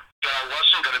that I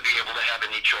wasn't going to be able to have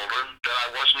any children, that I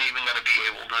wasn't even going to be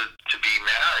able to be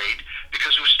married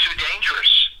because it was too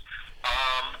dangerous.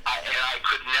 And I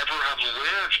could never have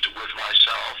lived with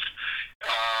myself.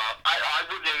 I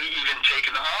wouldn't have even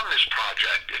taken on this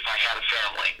project if I had a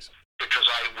family, because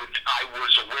I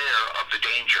was aware of the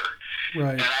danger.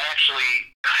 Right. And I actually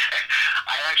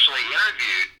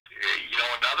interviewed,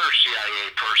 another CIA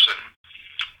person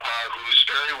who's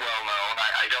very well known.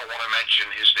 I don't want to mention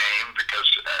his name because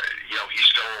he's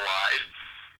still alive.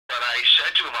 But I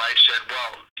said to him,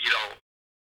 well,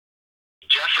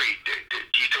 Jeffrey,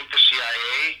 do you think the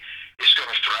CIA is going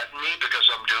to threaten me because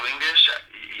I'm doing this?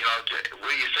 What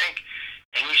do you think?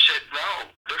 And he said, no,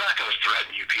 they're not going to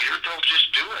threaten you, Peter. They'll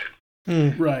just do it.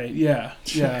 Right. Yeah.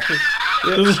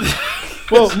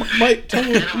 Well, Mike, tell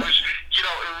me. And it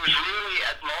was really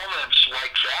at moments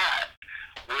like that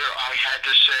where I had to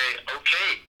say,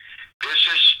 okay, this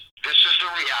is the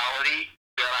reality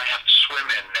that I have to swim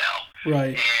in now.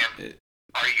 Right. And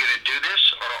are you going to do this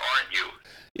or aren't you?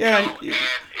 Yeah. And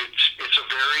it's a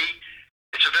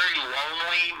very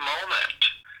lonely moment,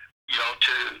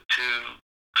 to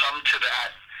come to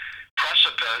that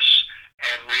precipice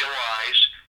and realize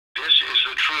this is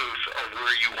the truth of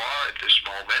where you are at this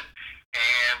moment,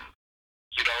 and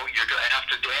you're going to have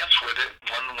to dance with it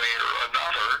one way or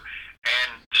another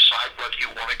and decide whether you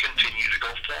want to continue to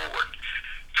go forward.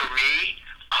 For me,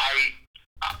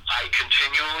 I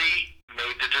continually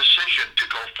made the decision to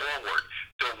go forward.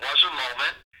 There was a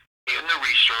moment in the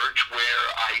research where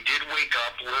I did wake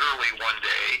up literally one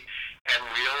day and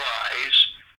realize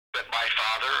that my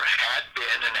father had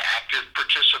been an active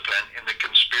participant in the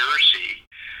conspiracy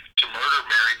to murder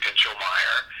Mary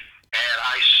Pinchot-Meyer, and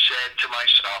I said to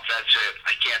myself, that's it,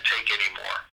 I can't take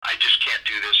anymore. I just can't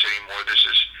do this anymore. This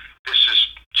is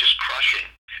just crushing.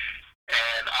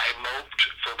 And I moped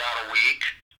for about a week.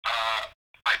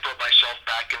 I put myself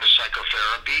back into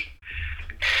psychotherapy,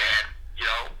 and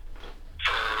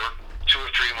for 2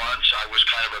 or 3 months I was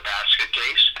kind of a basket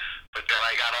case, but then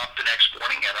I got up the next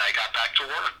morning and I got back to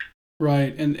work.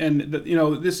 Right, and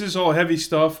this is all heavy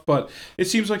stuff, but it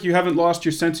seems like you haven't lost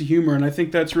your sense of humor, and I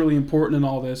think that's really important in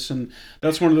all this, and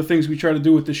that's one of the things we try to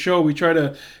do with the show. We try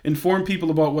to inform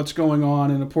people about what's going on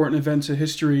and important events of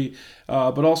history,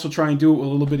 but also try and do it with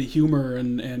a little bit of humor,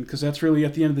 and because that's really,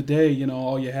 at the end of the day,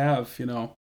 all you have,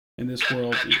 in this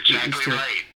world. That's exactly is to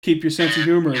right. keep your sense of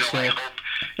humor. So I hope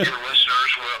your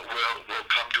listeners will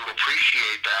come to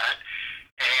appreciate that,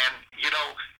 and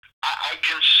I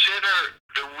consider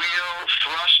the real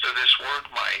thrust of this work,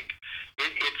 Mike.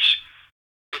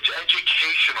 It's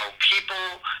educational.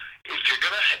 People, if you're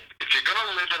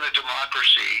gonna live in a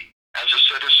democracy as a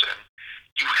citizen,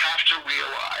 you have to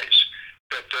realize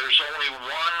that there's only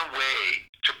one way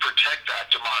to protect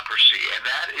that democracy, and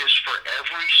that is for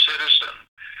every citizen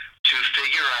to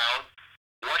figure out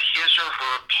what his or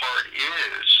her part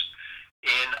is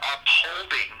in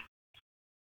upholding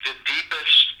the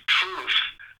deepest truth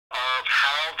of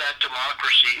how that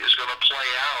democracy is going to play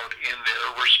out in their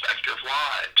respective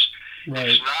lives.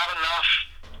 Right. It's not enough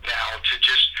now to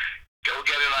just go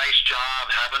get a nice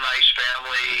job, have a nice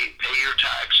family, pay your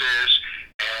taxes,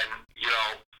 and,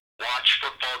 watch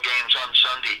football games on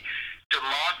Sunday.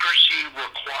 Democracy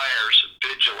requires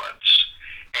vigilance,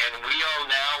 and we are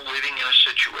now living in a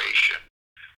situation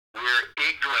where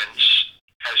ignorance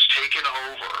has taken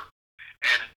over,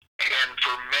 and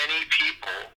for many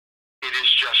people, it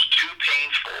is just too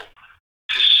painful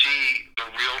to see the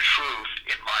real truth,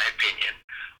 in my opinion,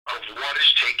 of what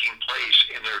is taking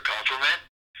place in their government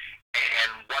and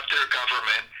what their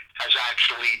government has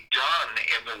actually done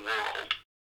in the world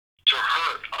to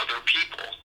hurt other people.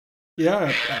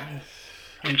 Yeah.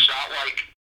 And it's not like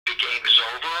the game is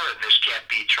over and this can't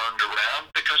be turned around,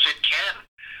 because it can.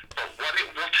 But what it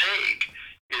will take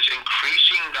is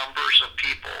increasing numbers of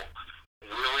people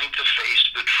willing to face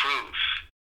the truth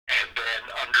and then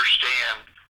understand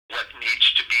what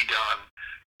needs to be done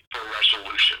for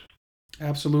resolution.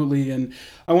 Absolutely. And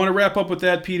I want to wrap up with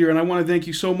that, Peter, and I want to thank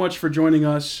you so much for joining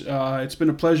us. It's been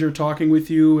a pleasure talking with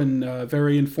you, and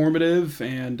very informative,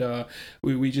 and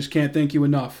we just can't thank you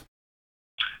enough.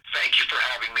 Thank you for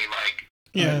having me, Mike.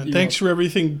 Yeah, thanks for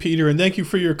everything, Peter, and thank you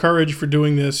for your courage for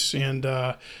doing this, and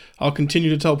I'll continue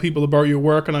to tell people about your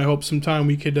work, and I hope sometime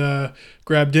we could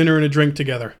grab dinner and a drink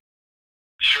together.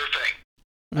 Sure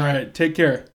thing. All right, take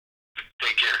care.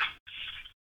 Take care.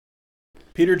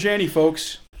 Peter Janney,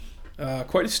 folks.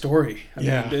 Quite a story. I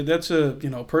mean, that's a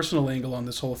personal angle on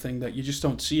this whole thing that you just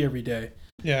don't see every day.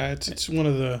 Yeah, it's one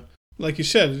of the, like you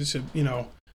said, it's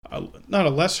not a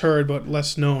less heard but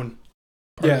less known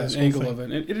part of this angle thing. of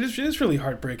it. It is really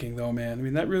heartbreaking though, man. I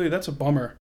mean, that's a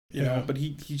bummer. You know, but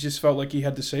he just felt like he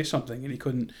had to say something and he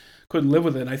couldn't live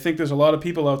with it. And I think there's a lot of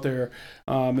people out there,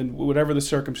 and whatever the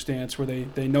circumstance, where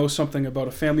they know something about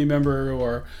a family member,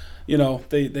 or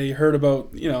they heard about,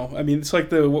 I mean, it's like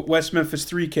the West Memphis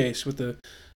 3 case with the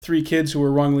 3 kids who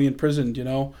were wrongly imprisoned,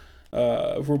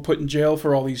 were put in jail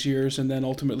for all these years and then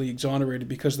ultimately exonerated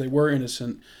because they were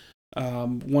innocent.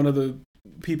 One of the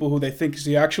people who they think is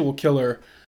the actual killer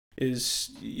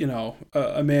is,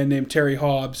 a man named Terry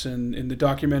Hobbs. And in the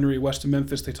documentary West of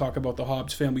Memphis, they talk about the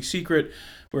Hobbs family secret,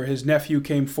 where his nephew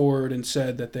came forward and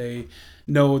said that they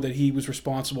know that he was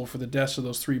responsible for the deaths of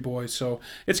those 3 boys. So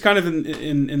it's kind of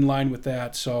in line with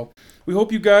that. So we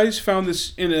hope you guys found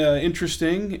this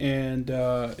interesting and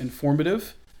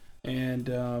informative. And,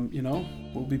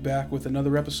 we'll be back with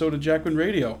another episode of Jackman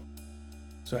Radio.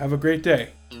 So have a great day.